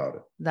nothing about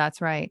it. That's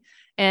right.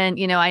 And,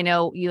 I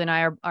know you and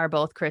I are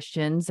both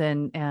Christians,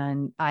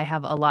 and I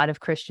have a lot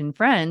of Christian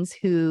friends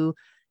who,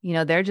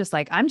 they're just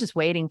like, I'm just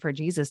waiting for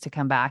Jesus to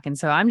come back. And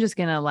so I'm just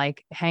going to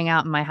hang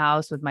out in my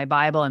house with my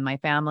Bible and my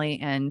family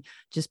and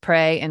just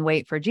pray and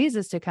wait for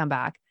Jesus to come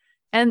back.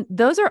 And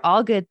those are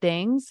all good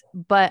things,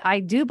 but I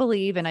do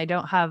believe, and I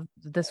don't have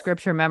the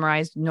scripture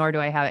memorized, nor do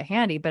I have it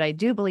handy, but I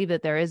do believe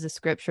that there is a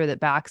scripture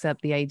that backs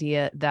up the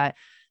idea that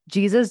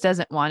Jesus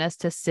doesn't want us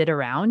to sit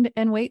around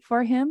and wait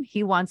for him.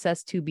 He wants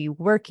us to be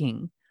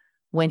working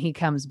when he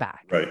comes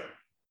back.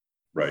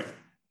 Right.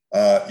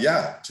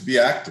 To be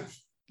active.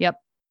 Yep.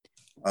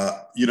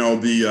 In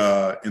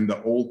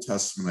the Old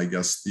Testament, I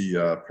guess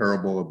the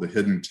parable of the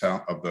hidden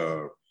talent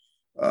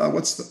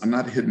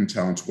not hidden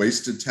talents,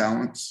 wasted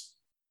talents,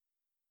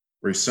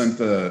 where he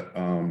sent I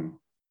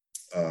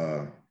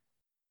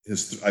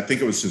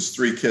think it was his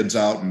 3 kids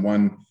out, and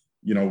one,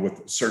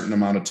 with a certain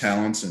amount of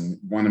talents, and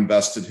one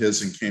invested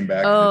his and came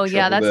back. Oh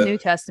yeah, that's New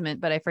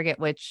Testament, but I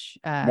forget which.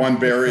 One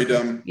buried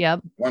him.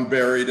 Yep. One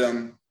buried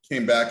him,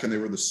 came back, and they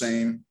were the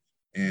same.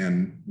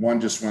 And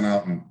one just went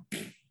out and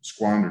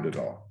squandered it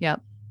all.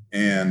 Yep.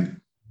 And,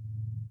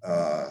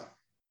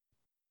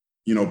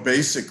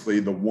 basically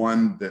the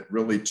one that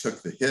really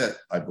took the hit,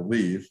 I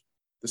believe,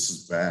 this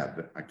is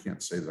bad. I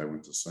can't say that I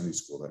went to Sunday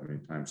school that many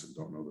times and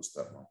don't know this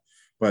that well,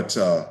 but,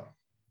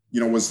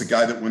 was the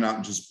guy that went out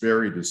and just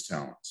buried his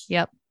talents.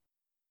 Yep.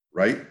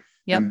 Right.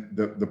 Yep. And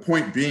the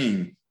point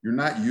being, you're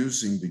not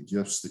using the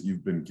gifts that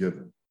you've been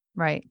given.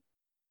 Right.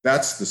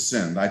 That's the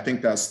sin. I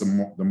think that's the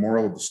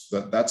moral of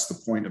that's the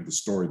point of the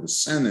story. The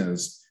sin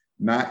is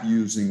not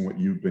using what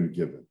you've been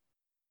given.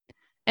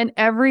 And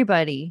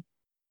everybody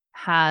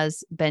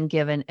has been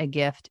given a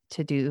gift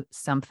to do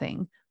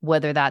something,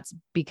 whether that's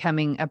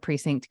becoming a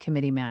precinct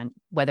committee man,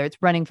 whether it's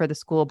running for the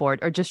school board,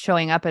 or just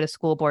showing up at a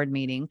school board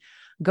meeting,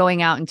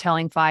 going out and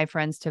telling 5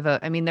 friends to vote.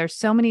 I mean, there's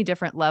so many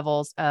different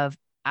levels of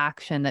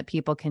action that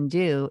people can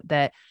do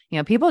that,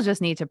 people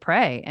just need to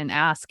pray and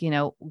ask,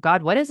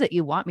 God, what is it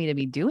you want me to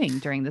be doing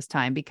during this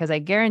time? Because I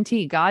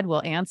guarantee God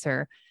will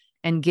answer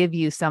and give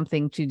you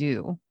something to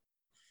do.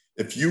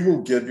 If you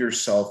will give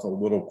yourself a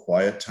little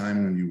quiet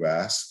time when you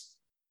ask,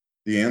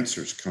 the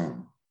answers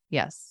come.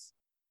 Yes.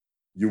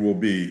 It's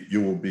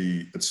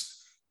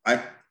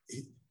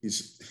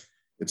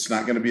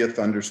not going to be a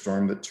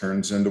thunderstorm that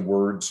turns into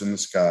words in the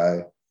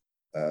sky,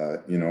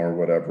 or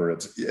whatever.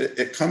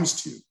 It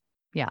comes to you.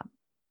 Yeah.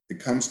 It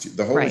comes to you.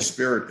 The Holy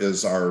Spirit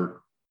is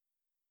our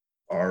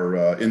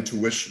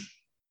intuition.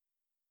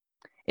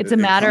 It's a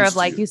matter of,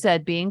 like you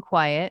said, being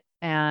quiet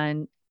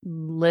and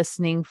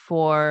listening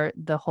for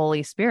the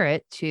Holy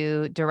Spirit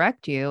to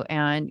direct you.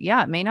 And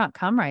it may not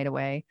come right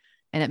away.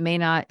 And it may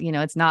not,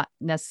 it's not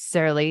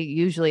necessarily,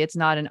 usually it's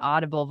not an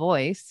audible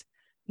voice,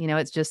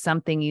 it's just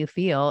something you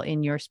feel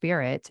in your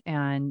spirit.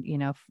 And,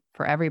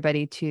 for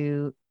everybody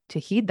to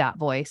heed that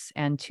voice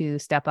and to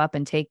step up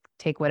and take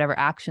whatever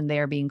action they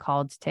are being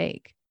called to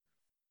take.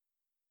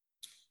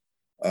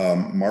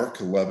 Mark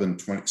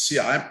 11:20. See,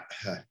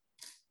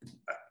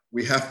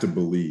 we have to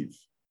believe.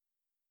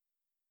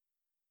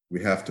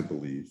 We have to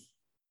believe.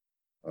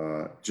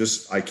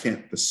 I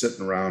can't be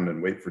sitting around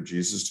and wait for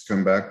Jesus to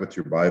come back with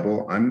your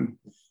Bible. I'm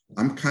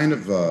kind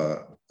of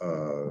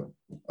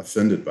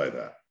offended by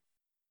that.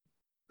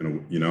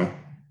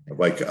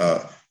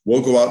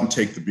 We'll go out and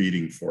take the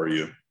beating for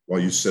you while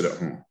you sit at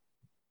home.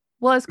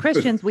 Well, as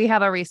Christians, we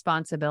have a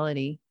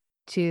responsibility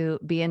to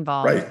be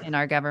involved in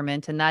our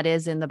government, and that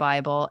is in the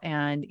Bible.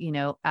 And,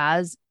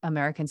 as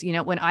Americans,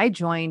 when I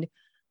joined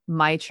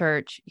my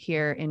church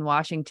here in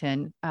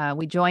Washington,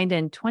 we joined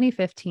in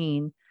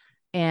 2015.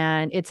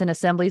 and it's an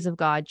Assemblies of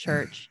God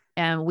church.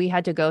 And we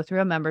had to go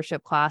through a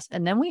membership class,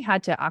 and then we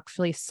had to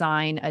actually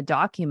sign a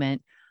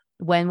document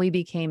when we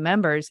became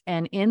members.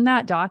 And in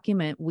that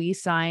document, we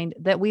signed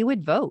that we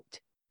would vote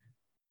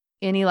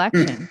in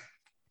election.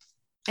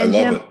 I And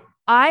love Jim, it.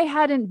 I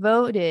hadn't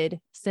voted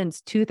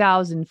since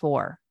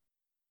 2004.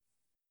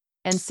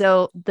 And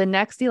so the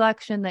next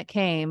election that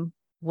came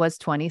was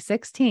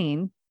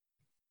 2016,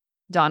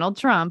 Donald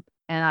Trump.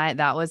 And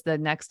that was the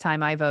next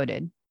time I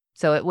voted.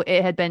 So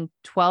it had been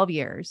 12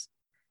 years.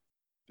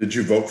 Did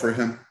you vote for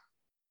him?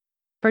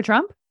 For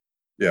Trump?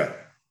 Yeah.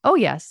 Oh,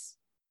 yes.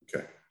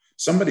 Okay.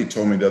 Somebody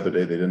told me the other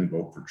day they didn't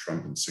vote for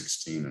Trump in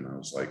 2016. And I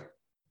was like,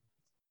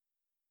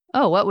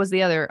 oh, what was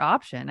the other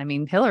option? I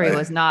mean, Hillary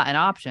was not an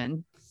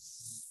option.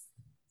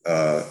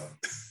 The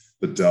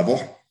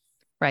devil.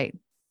 Right.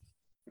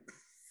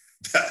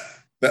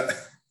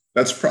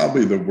 That's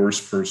probably the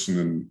worst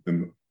person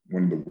and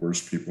one of the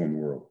worst people in the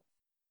world.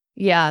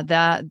 Yeah,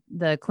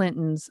 the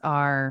Clintons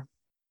are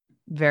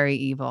very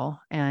evil.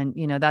 And,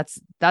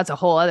 that's a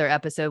whole other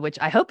episode, which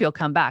I hope you'll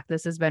come back.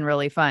 This has been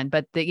really fun.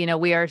 But,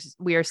 we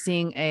are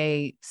seeing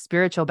a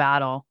spiritual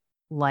battle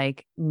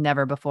like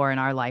never before in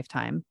our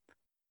lifetime.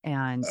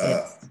 And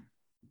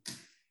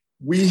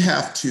we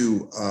have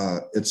to,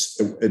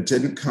 it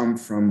didn't come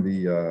from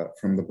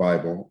the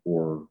Bible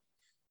or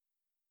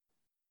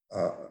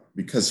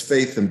because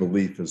faith and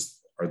belief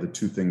are the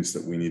two things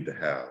that we need to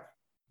have.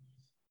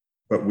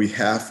 But we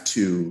have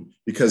to,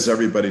 because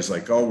everybody's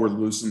like, oh, we're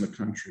losing the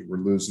country. We're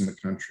losing the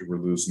country. We're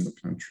losing the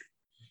country.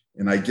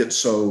 And I get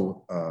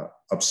so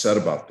upset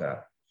about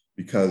that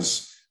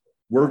because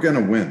we're going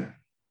to win.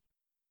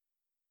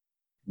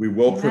 We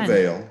will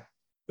prevail.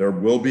 There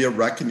will be a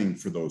reckoning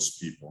for those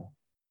people.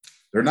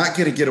 They're not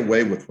going to get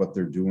away with what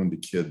they're doing to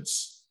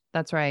kids.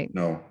 That's right.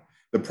 No.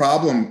 The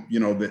problem,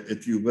 that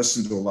if you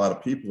listen to a lot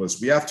of people is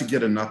we have to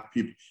get enough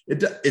people.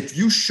 If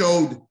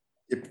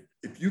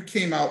you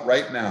came out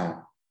right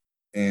now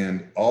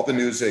and all the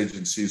news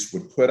agencies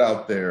would put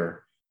out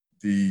there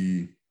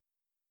the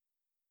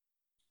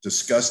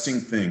disgusting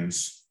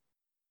things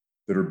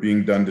that are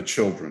being done to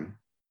children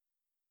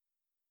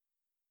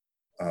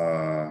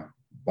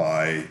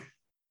by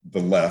the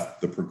left,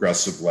 the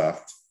progressive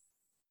left,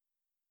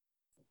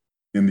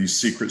 in these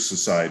secret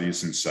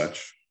societies and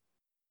such.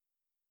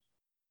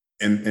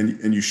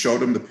 And you showed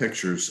them the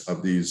pictures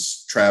of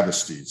these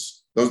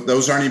travesties.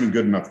 Those aren't even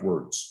good enough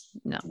words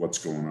to what's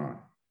going on,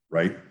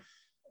 right?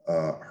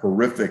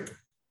 Horrific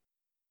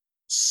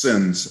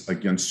sins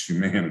against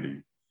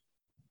humanity.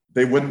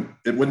 It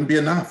wouldn't be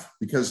enough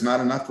because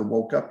not enough are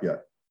woke up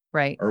yet.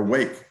 Right. Or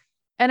awake.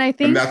 And I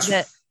think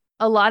that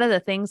a lot of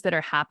the things that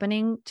are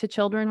happening to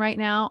children right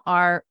now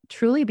are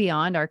truly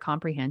beyond our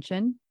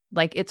comprehension.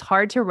 Like, it's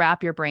hard to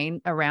wrap your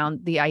brain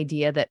around the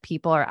idea that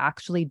people are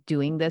actually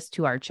doing this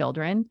to our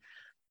children.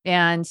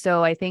 And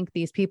so I think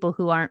these people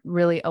who aren't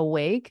really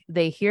awake,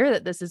 they hear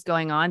that this is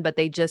going on, but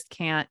they just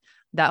can't,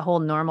 that whole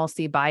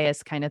normalcy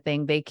bias kind of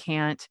thing. They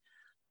can't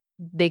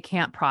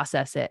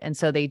process it. And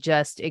so they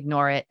just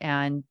ignore it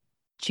and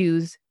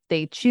choose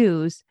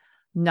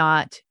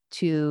not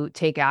to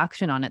take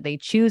action on it. They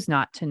choose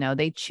not to know.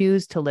 They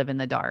choose to live in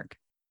the dark.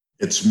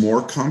 It's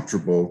more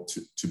comfortable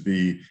to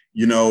be,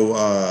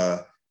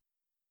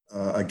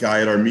 a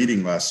guy at our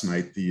meeting last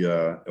night,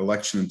 the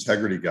election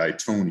integrity guy,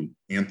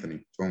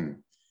 Anthony,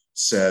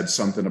 said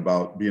something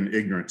about being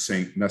ignorant,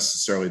 saying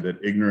necessarily that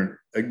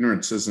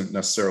ignorance isn't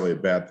necessarily a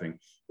bad thing.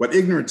 What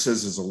ignorance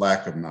is a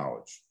lack of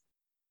knowledge.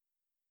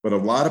 But a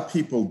lot of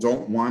people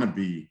don't want to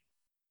be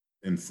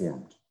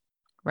informed.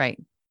 Right.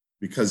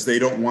 Because they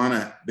don't want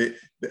to,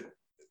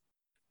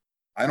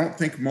 I don't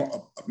think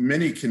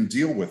many can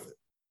deal with it.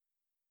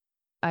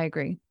 I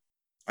agree.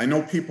 I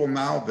know people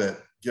now that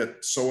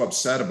get so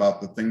upset about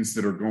the things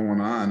that are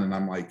going on. And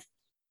I'm like,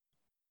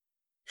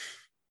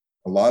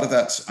 a lot of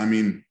that's,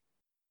 New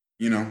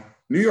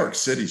York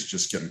City's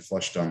just getting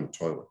flushed down the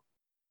toilet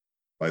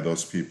by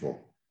those people.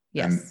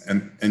 Yes.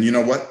 And you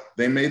know what?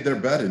 They made their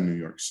bed in New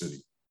York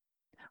City.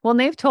 Well,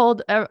 they've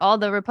told all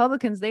the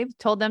Republicans, they've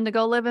told them to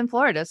go live in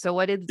Florida. So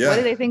what do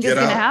they think is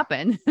going to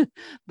happen?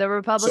 The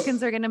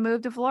Republicans are going to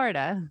move to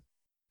Florida.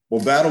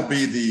 Well, that'll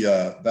be the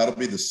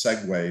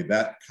segue.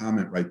 That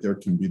comment right there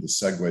can be the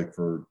segue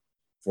for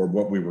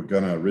what we were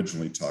going to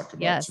originally talk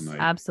about tonight.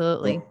 Yes,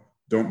 absolutely.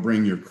 Don't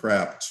bring your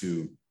crap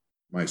to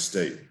my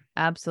state.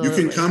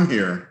 Absolutely. You can come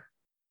here,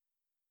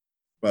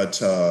 but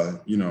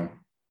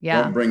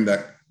don't bring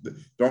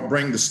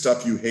the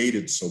stuff you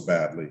hated so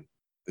badly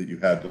that you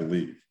had to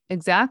leave.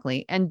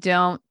 Exactly. And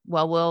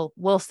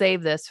we'll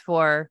save this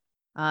for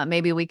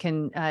maybe we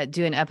can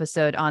do an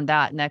episode on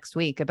that next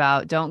week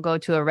about don't go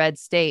to a red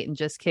state and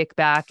just kick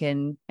back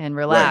and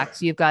relax.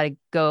 Right. You've got to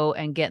go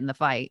and get in the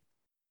fight.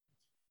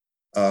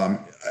 And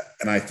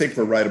I think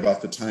we're right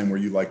about the time where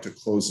you like to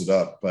close it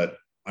up, but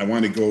I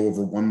want to go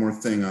over one more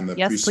thing on the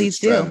precinct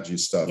strategy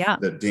stuff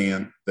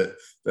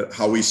that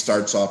how he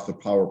starts off the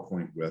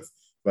PowerPoint with.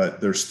 But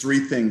there's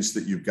 3 things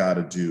that you've got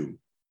to do.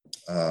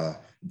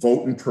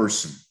 Vote in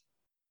person.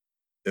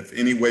 If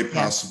any way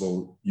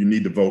possible, you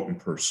need to vote in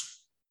person.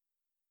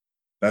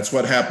 That's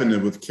what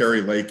happened with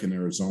Kari Lake in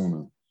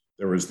Arizona.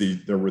 There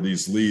were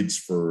these leads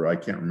for, I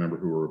can't remember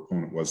who her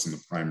opponent was in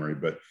the primary,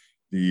 but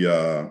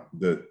the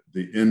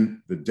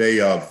day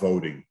of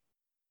voting,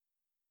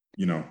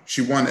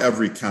 she won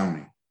every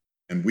county,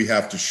 and we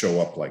have to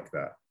show up like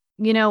that.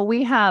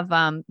 We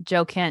have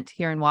Joe Kent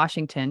here in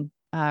Washington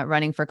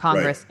running for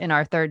Congress in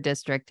our 3rd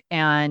district,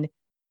 and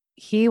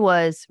he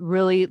was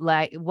really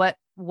like what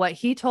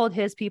he told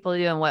his people to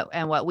do,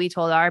 and what we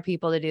told our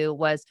people to do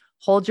was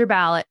hold your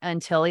ballot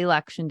until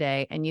election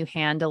day, and you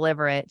hand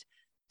deliver it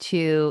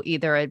to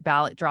either a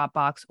ballot drop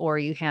box or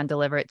you hand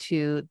deliver it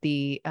to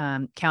the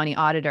county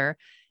auditor.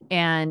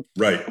 And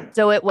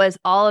so it was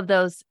all of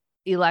those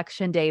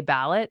election day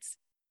ballots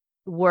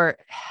were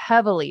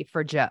heavily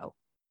for Joe.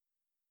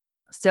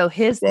 So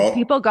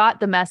people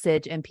got the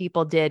message and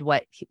people did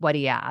what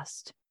he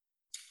asked.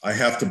 I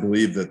have to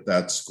believe that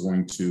that's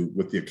going to,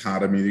 with the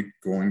economy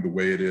going the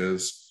way it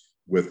is,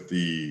 with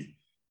the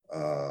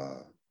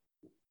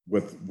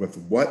with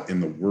what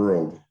in the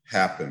world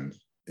happened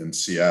in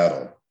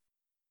Seattle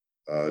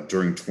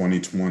during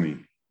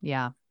 2020.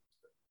 Yeah.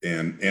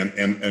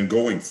 And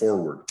going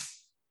forward,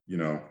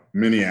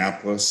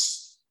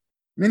 Minneapolis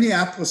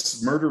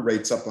murder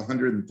rate's up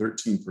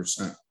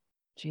 113%.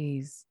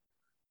 Jeez.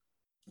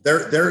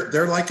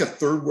 They're like a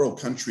 3rd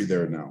world country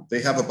there now.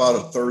 They have about a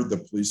 1/3 the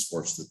police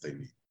force that they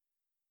need.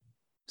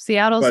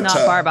 Seattle's not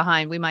far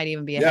behind. We might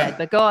even be ahead,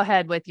 but go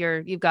ahead with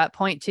you've got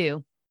point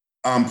 2.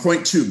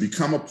 Point 2,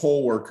 become a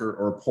poll worker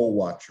or a poll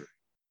watcher.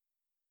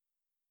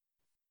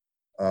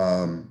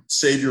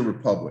 Save Your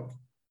Republic.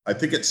 I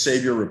think it's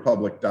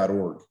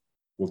saveyourrepublic.org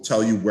will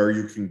tell you where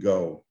you can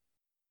go.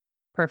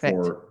 Perfect.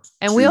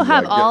 And we'll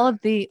have all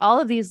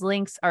of these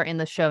links are in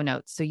the show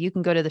notes. So you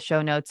can go to the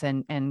show notes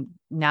and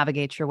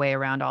navigate your way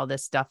around all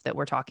this stuff that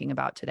we're talking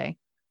about today.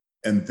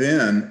 And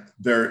then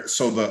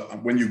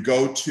when you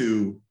go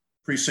to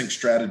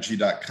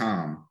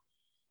precinctstrategy.com,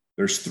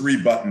 there's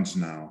 3 buttons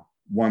now.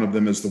 One of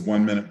them is the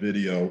 1-minute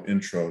video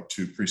intro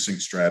to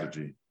Precinct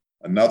Strategy.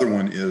 Another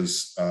one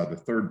is the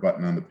 3rd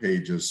button on the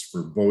page is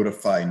for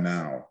Votify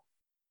Now.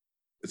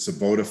 It's a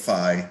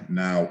Votify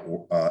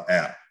Now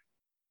app,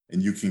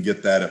 and you can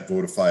get that at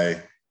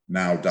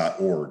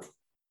votifynow.org.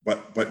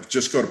 But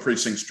just go to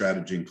Precinct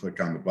Strategy and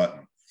click on the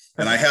button.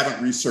 And I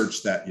haven't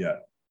researched that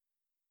yet,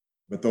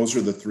 but those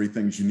are the 3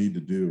 things you need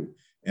to do.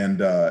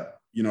 And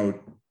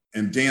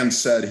and Dan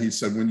said,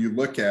 when you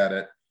look at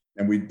it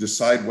and we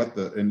decide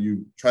and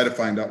you try to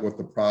find out what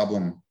the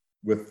problem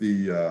with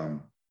the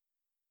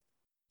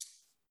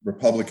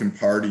Republican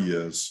Party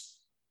is,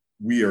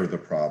 we are the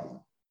problem.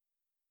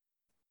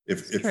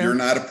 If you're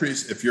not a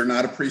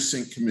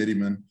precinct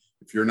committeeman,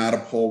 if you're not a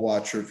poll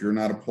watcher, if you're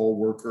not a poll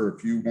worker,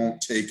 if you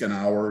won't take an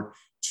hour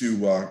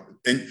to,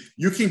 and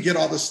you can get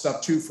all this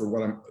stuff too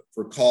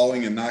for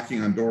calling and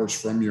knocking on doors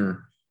from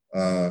your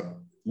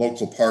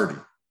local party.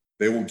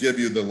 They will give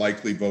you the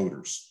likely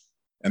voters,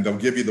 and they'll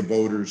give you the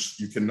voters.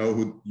 You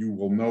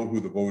will know who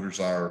the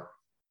voters are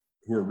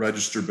who are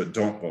registered but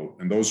don't vote,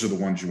 and those are the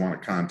ones you want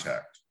to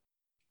contact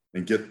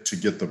and get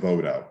the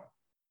vote out.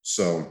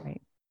 So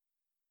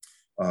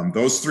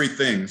those 3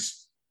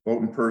 things: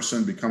 vote in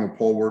person, become a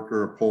poll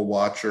worker, a poll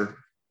watcher,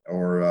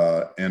 or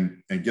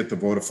and get the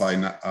Votify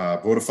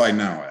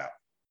Now app.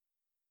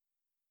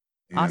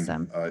 And,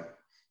 awesome.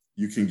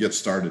 You can get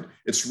started.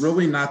 It's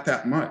really not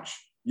that much.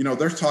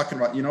 They're talking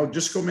about,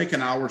 just go make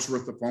an hour's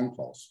worth of phone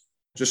calls.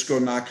 Just go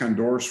knock on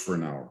doors for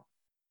an hour.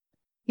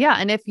 Yeah.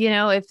 And if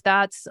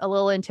that's a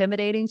little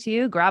intimidating to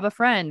you, grab a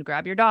friend,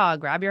 grab your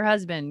dog, grab your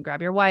husband,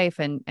 grab your wife,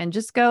 and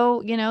just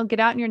go, get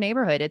out in your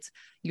neighborhood. It's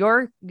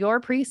your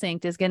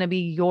precinct is going to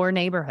be your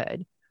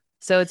neighborhood.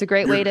 So it's a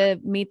great way to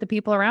meet the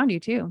people around you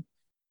too.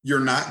 You're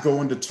not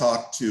going to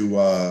talk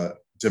to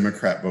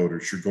Democrat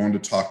voters. You're going to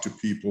talk to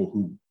people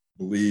who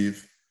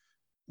believe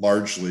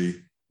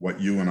largely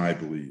what you and I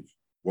believe.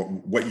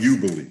 What you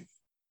believe.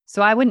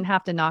 So I wouldn't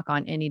have to knock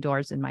on any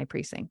doors in my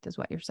precinct, is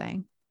what you're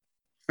saying.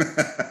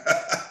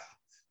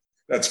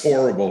 That's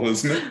horrible,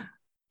 isn't it?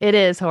 It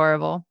is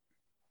horrible.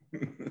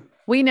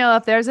 We know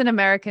if there's an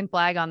American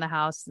flag on the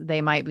house,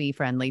 they might be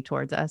friendly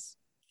towards us.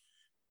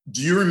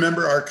 Do you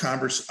remember our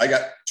conversation? I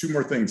got 2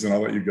 more things and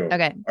I'll let you go.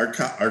 Okay.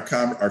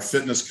 Our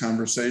fitness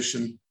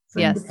conversation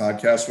from yes. the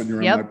podcast when you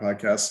were on my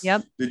podcast.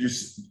 Yep.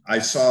 I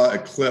saw a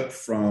clip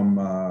from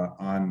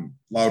on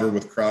Louder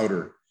with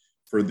Crowder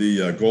for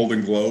the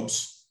Golden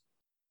Globes.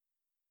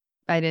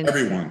 I didn't.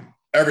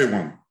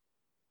 Everyone.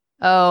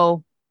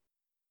 Oh.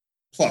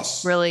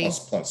 Plus. Really?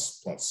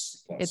 Plus.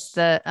 It's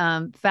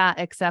the fat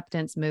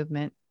acceptance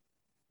movement.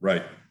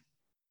 Right.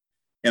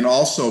 And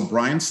also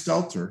Brian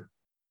Stelter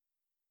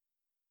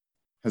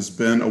has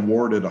been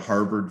awarded a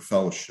Harvard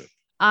fellowship.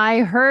 I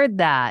heard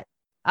that.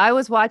 I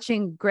was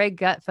watching Greg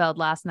Gutfeld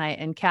last night,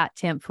 and Kat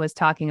Timpf was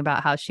talking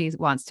about how she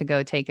wants to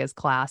go take his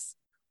class.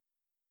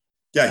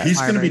 Yeah, he's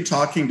going to be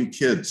talking to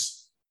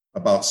kids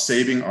about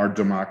saving our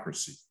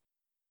democracy.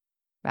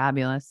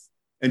 Fabulous.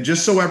 And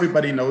just so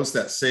everybody knows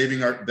that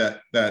saving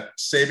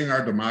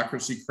our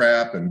democracy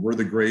crap and we're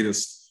the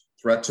greatest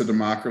threat to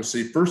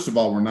democracy. First of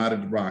all, we're not a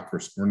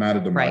democracy. We're not a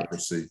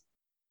democracy. Right.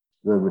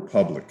 We're a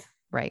republic,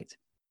 Right.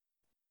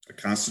 a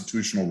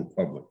constitutional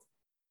republic.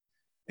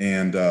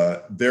 And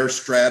their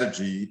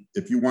strategy,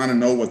 if you want to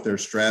know what their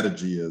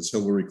strategy is,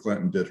 Hillary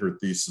Clinton did her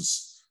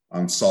thesis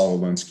on Saul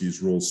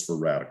Alinsky's Rules for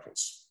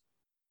Radicals.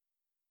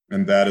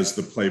 And that is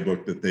the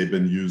playbook that they've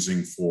been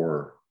using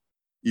for,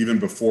 even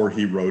before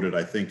he wrote it,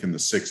 I think in the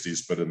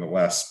 60s, but in the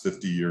last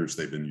 50 years,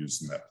 they've been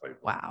using that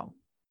playbook. Wow.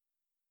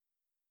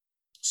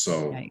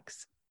 So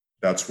Yikes.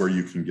 That's where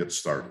you can get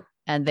started.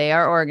 And they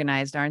are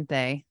organized, aren't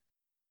they?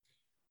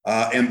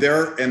 And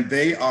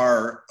they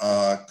are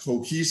a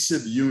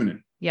cohesive unit.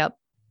 Yep.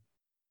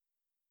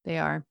 They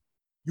are.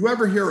 You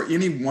ever hear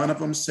any one of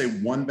them say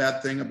one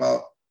bad thing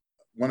about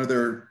one of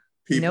their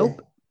people?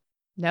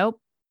 Nope.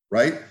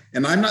 Right.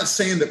 And I'm not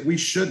saying that we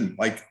shouldn't.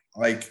 I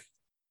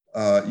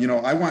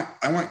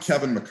want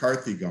Kevin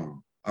McCarthy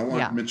gone. I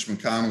want Mitch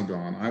McConnell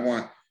gone. I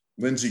want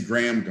Lindsey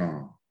Graham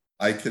gone.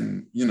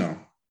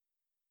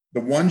 The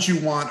ones you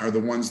want are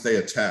the ones they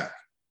attack.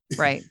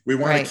 Right. We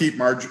want to keep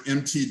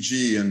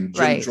MTG and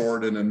Jim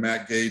Jordan and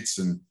Matt Gaetz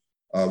and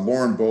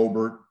Lauren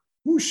Boebert.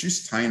 Ooh,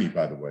 she's tiny,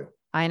 by the way.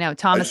 I know.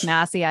 Thomas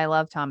Massey. I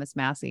love Thomas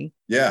Massey.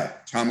 Yeah.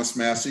 Thomas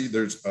Massey.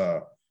 There's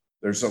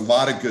a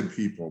lot of good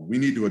people. We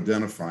need to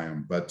identify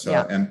them, but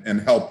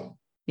and help them.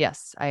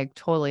 Yes, I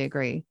totally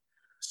agree.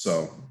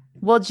 So,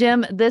 well,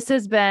 Jim, this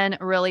has been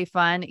really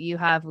fun. You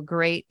have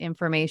great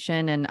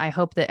information, and I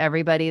hope that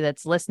everybody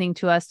that's listening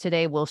to us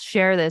today will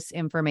share this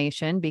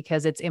information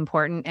because it's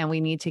important and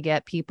we need to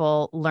get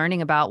people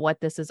learning about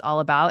what this is all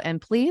about. And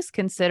please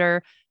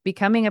consider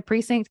becoming a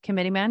precinct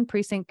committeeman,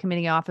 precinct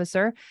committee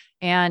officer.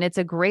 And it's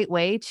a great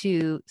way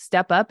to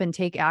step up and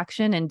take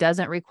action and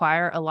doesn't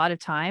require a lot of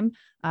time.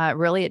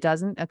 Really, it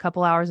doesn't. A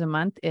couple hours a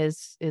month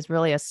is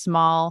really a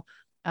small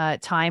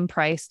time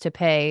price to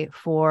pay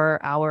for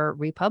our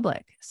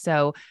republic.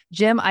 So,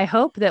 Jim, I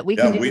hope that we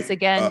can do this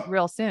again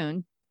real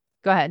soon.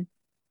 Go ahead.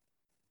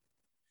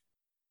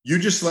 You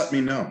just let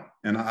me know,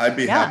 and I'd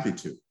be happy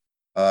to.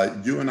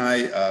 You and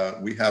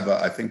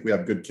I think we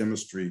have good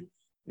chemistry.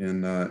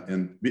 And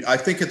I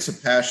think it's a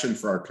passion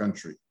for our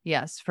country.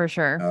 Yes, for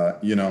sure.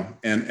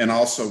 And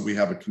also we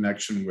have a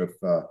connection with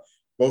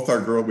both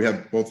our girls. We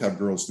both have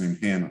girls named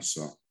Hannah.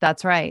 So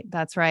that's right.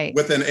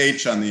 With an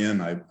H on the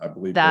end, I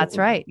believe. That's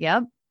right.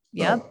 Yep.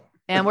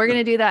 And we're going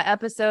to do that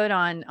episode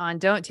on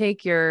don't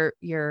take your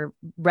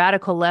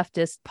radical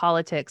leftist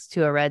politics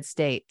to a red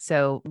state.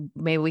 So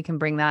maybe we can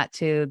bring that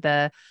to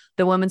the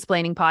Women's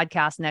Planning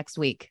podcast next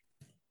week.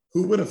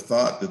 Who would have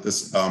thought that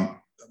this,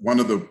 one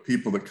of the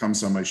people that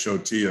comes on my show,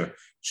 Tia,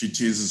 she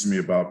teases me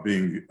about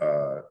being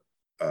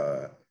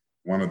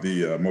one of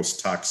the most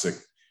toxic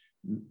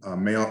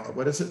male.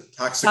 What is it?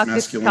 Toxic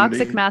masculinity.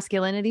 Toxic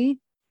masculinity.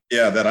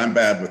 Yeah, that I'm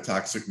bad with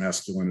toxic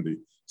masculinity.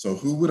 So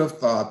who would have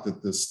thought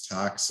that this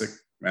toxic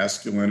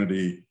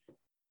masculinity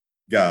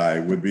guy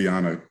would be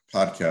on a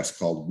podcast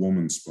called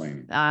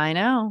Womansplaining? I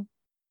know.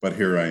 But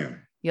here I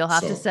am. You'll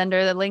have to send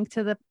her the link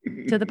to the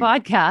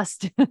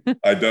podcast.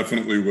 I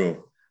definitely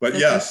will. But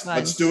yes,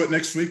 let's do it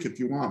next week if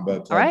you want.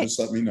 But just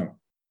let me know.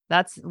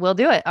 We'll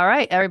do it. All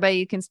right, everybody,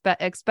 you can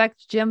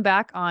expect Jim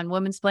back on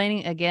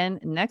Womansplaining again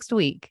next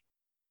week.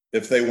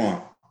 If they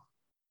want.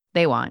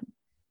 They want.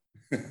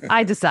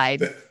 I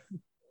decide.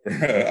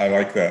 I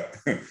like that.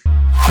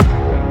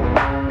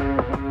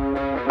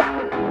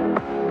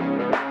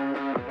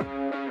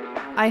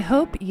 I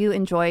hope you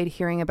enjoyed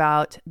hearing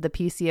about the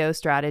PCO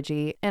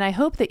strategy, and I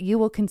hope that you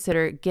will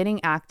consider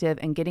getting active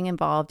and getting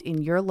involved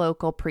in your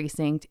local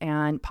precinct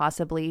and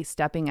possibly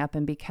stepping up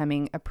and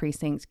becoming a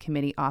precinct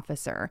committee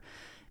officer.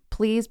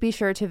 Please be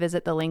sure to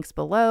visit the links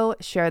below,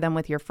 share them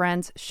with your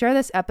friends, share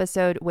this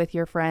episode with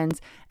your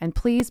friends, and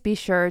please be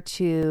sure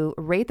to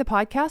rate the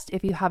podcast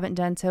if you haven't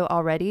done so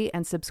already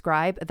and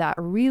subscribe. That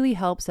really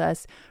helps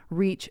us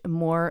reach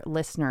more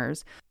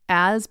listeners.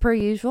 As per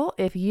usual,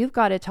 if you've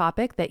got a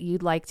topic that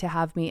you'd like to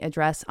have me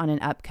address on an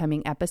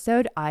upcoming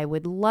episode, I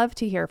would love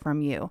to hear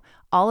from you.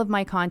 All of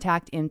my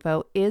contact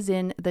info is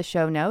in the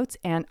show notes,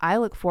 and I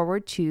look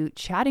forward to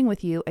chatting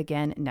with you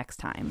again next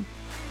time.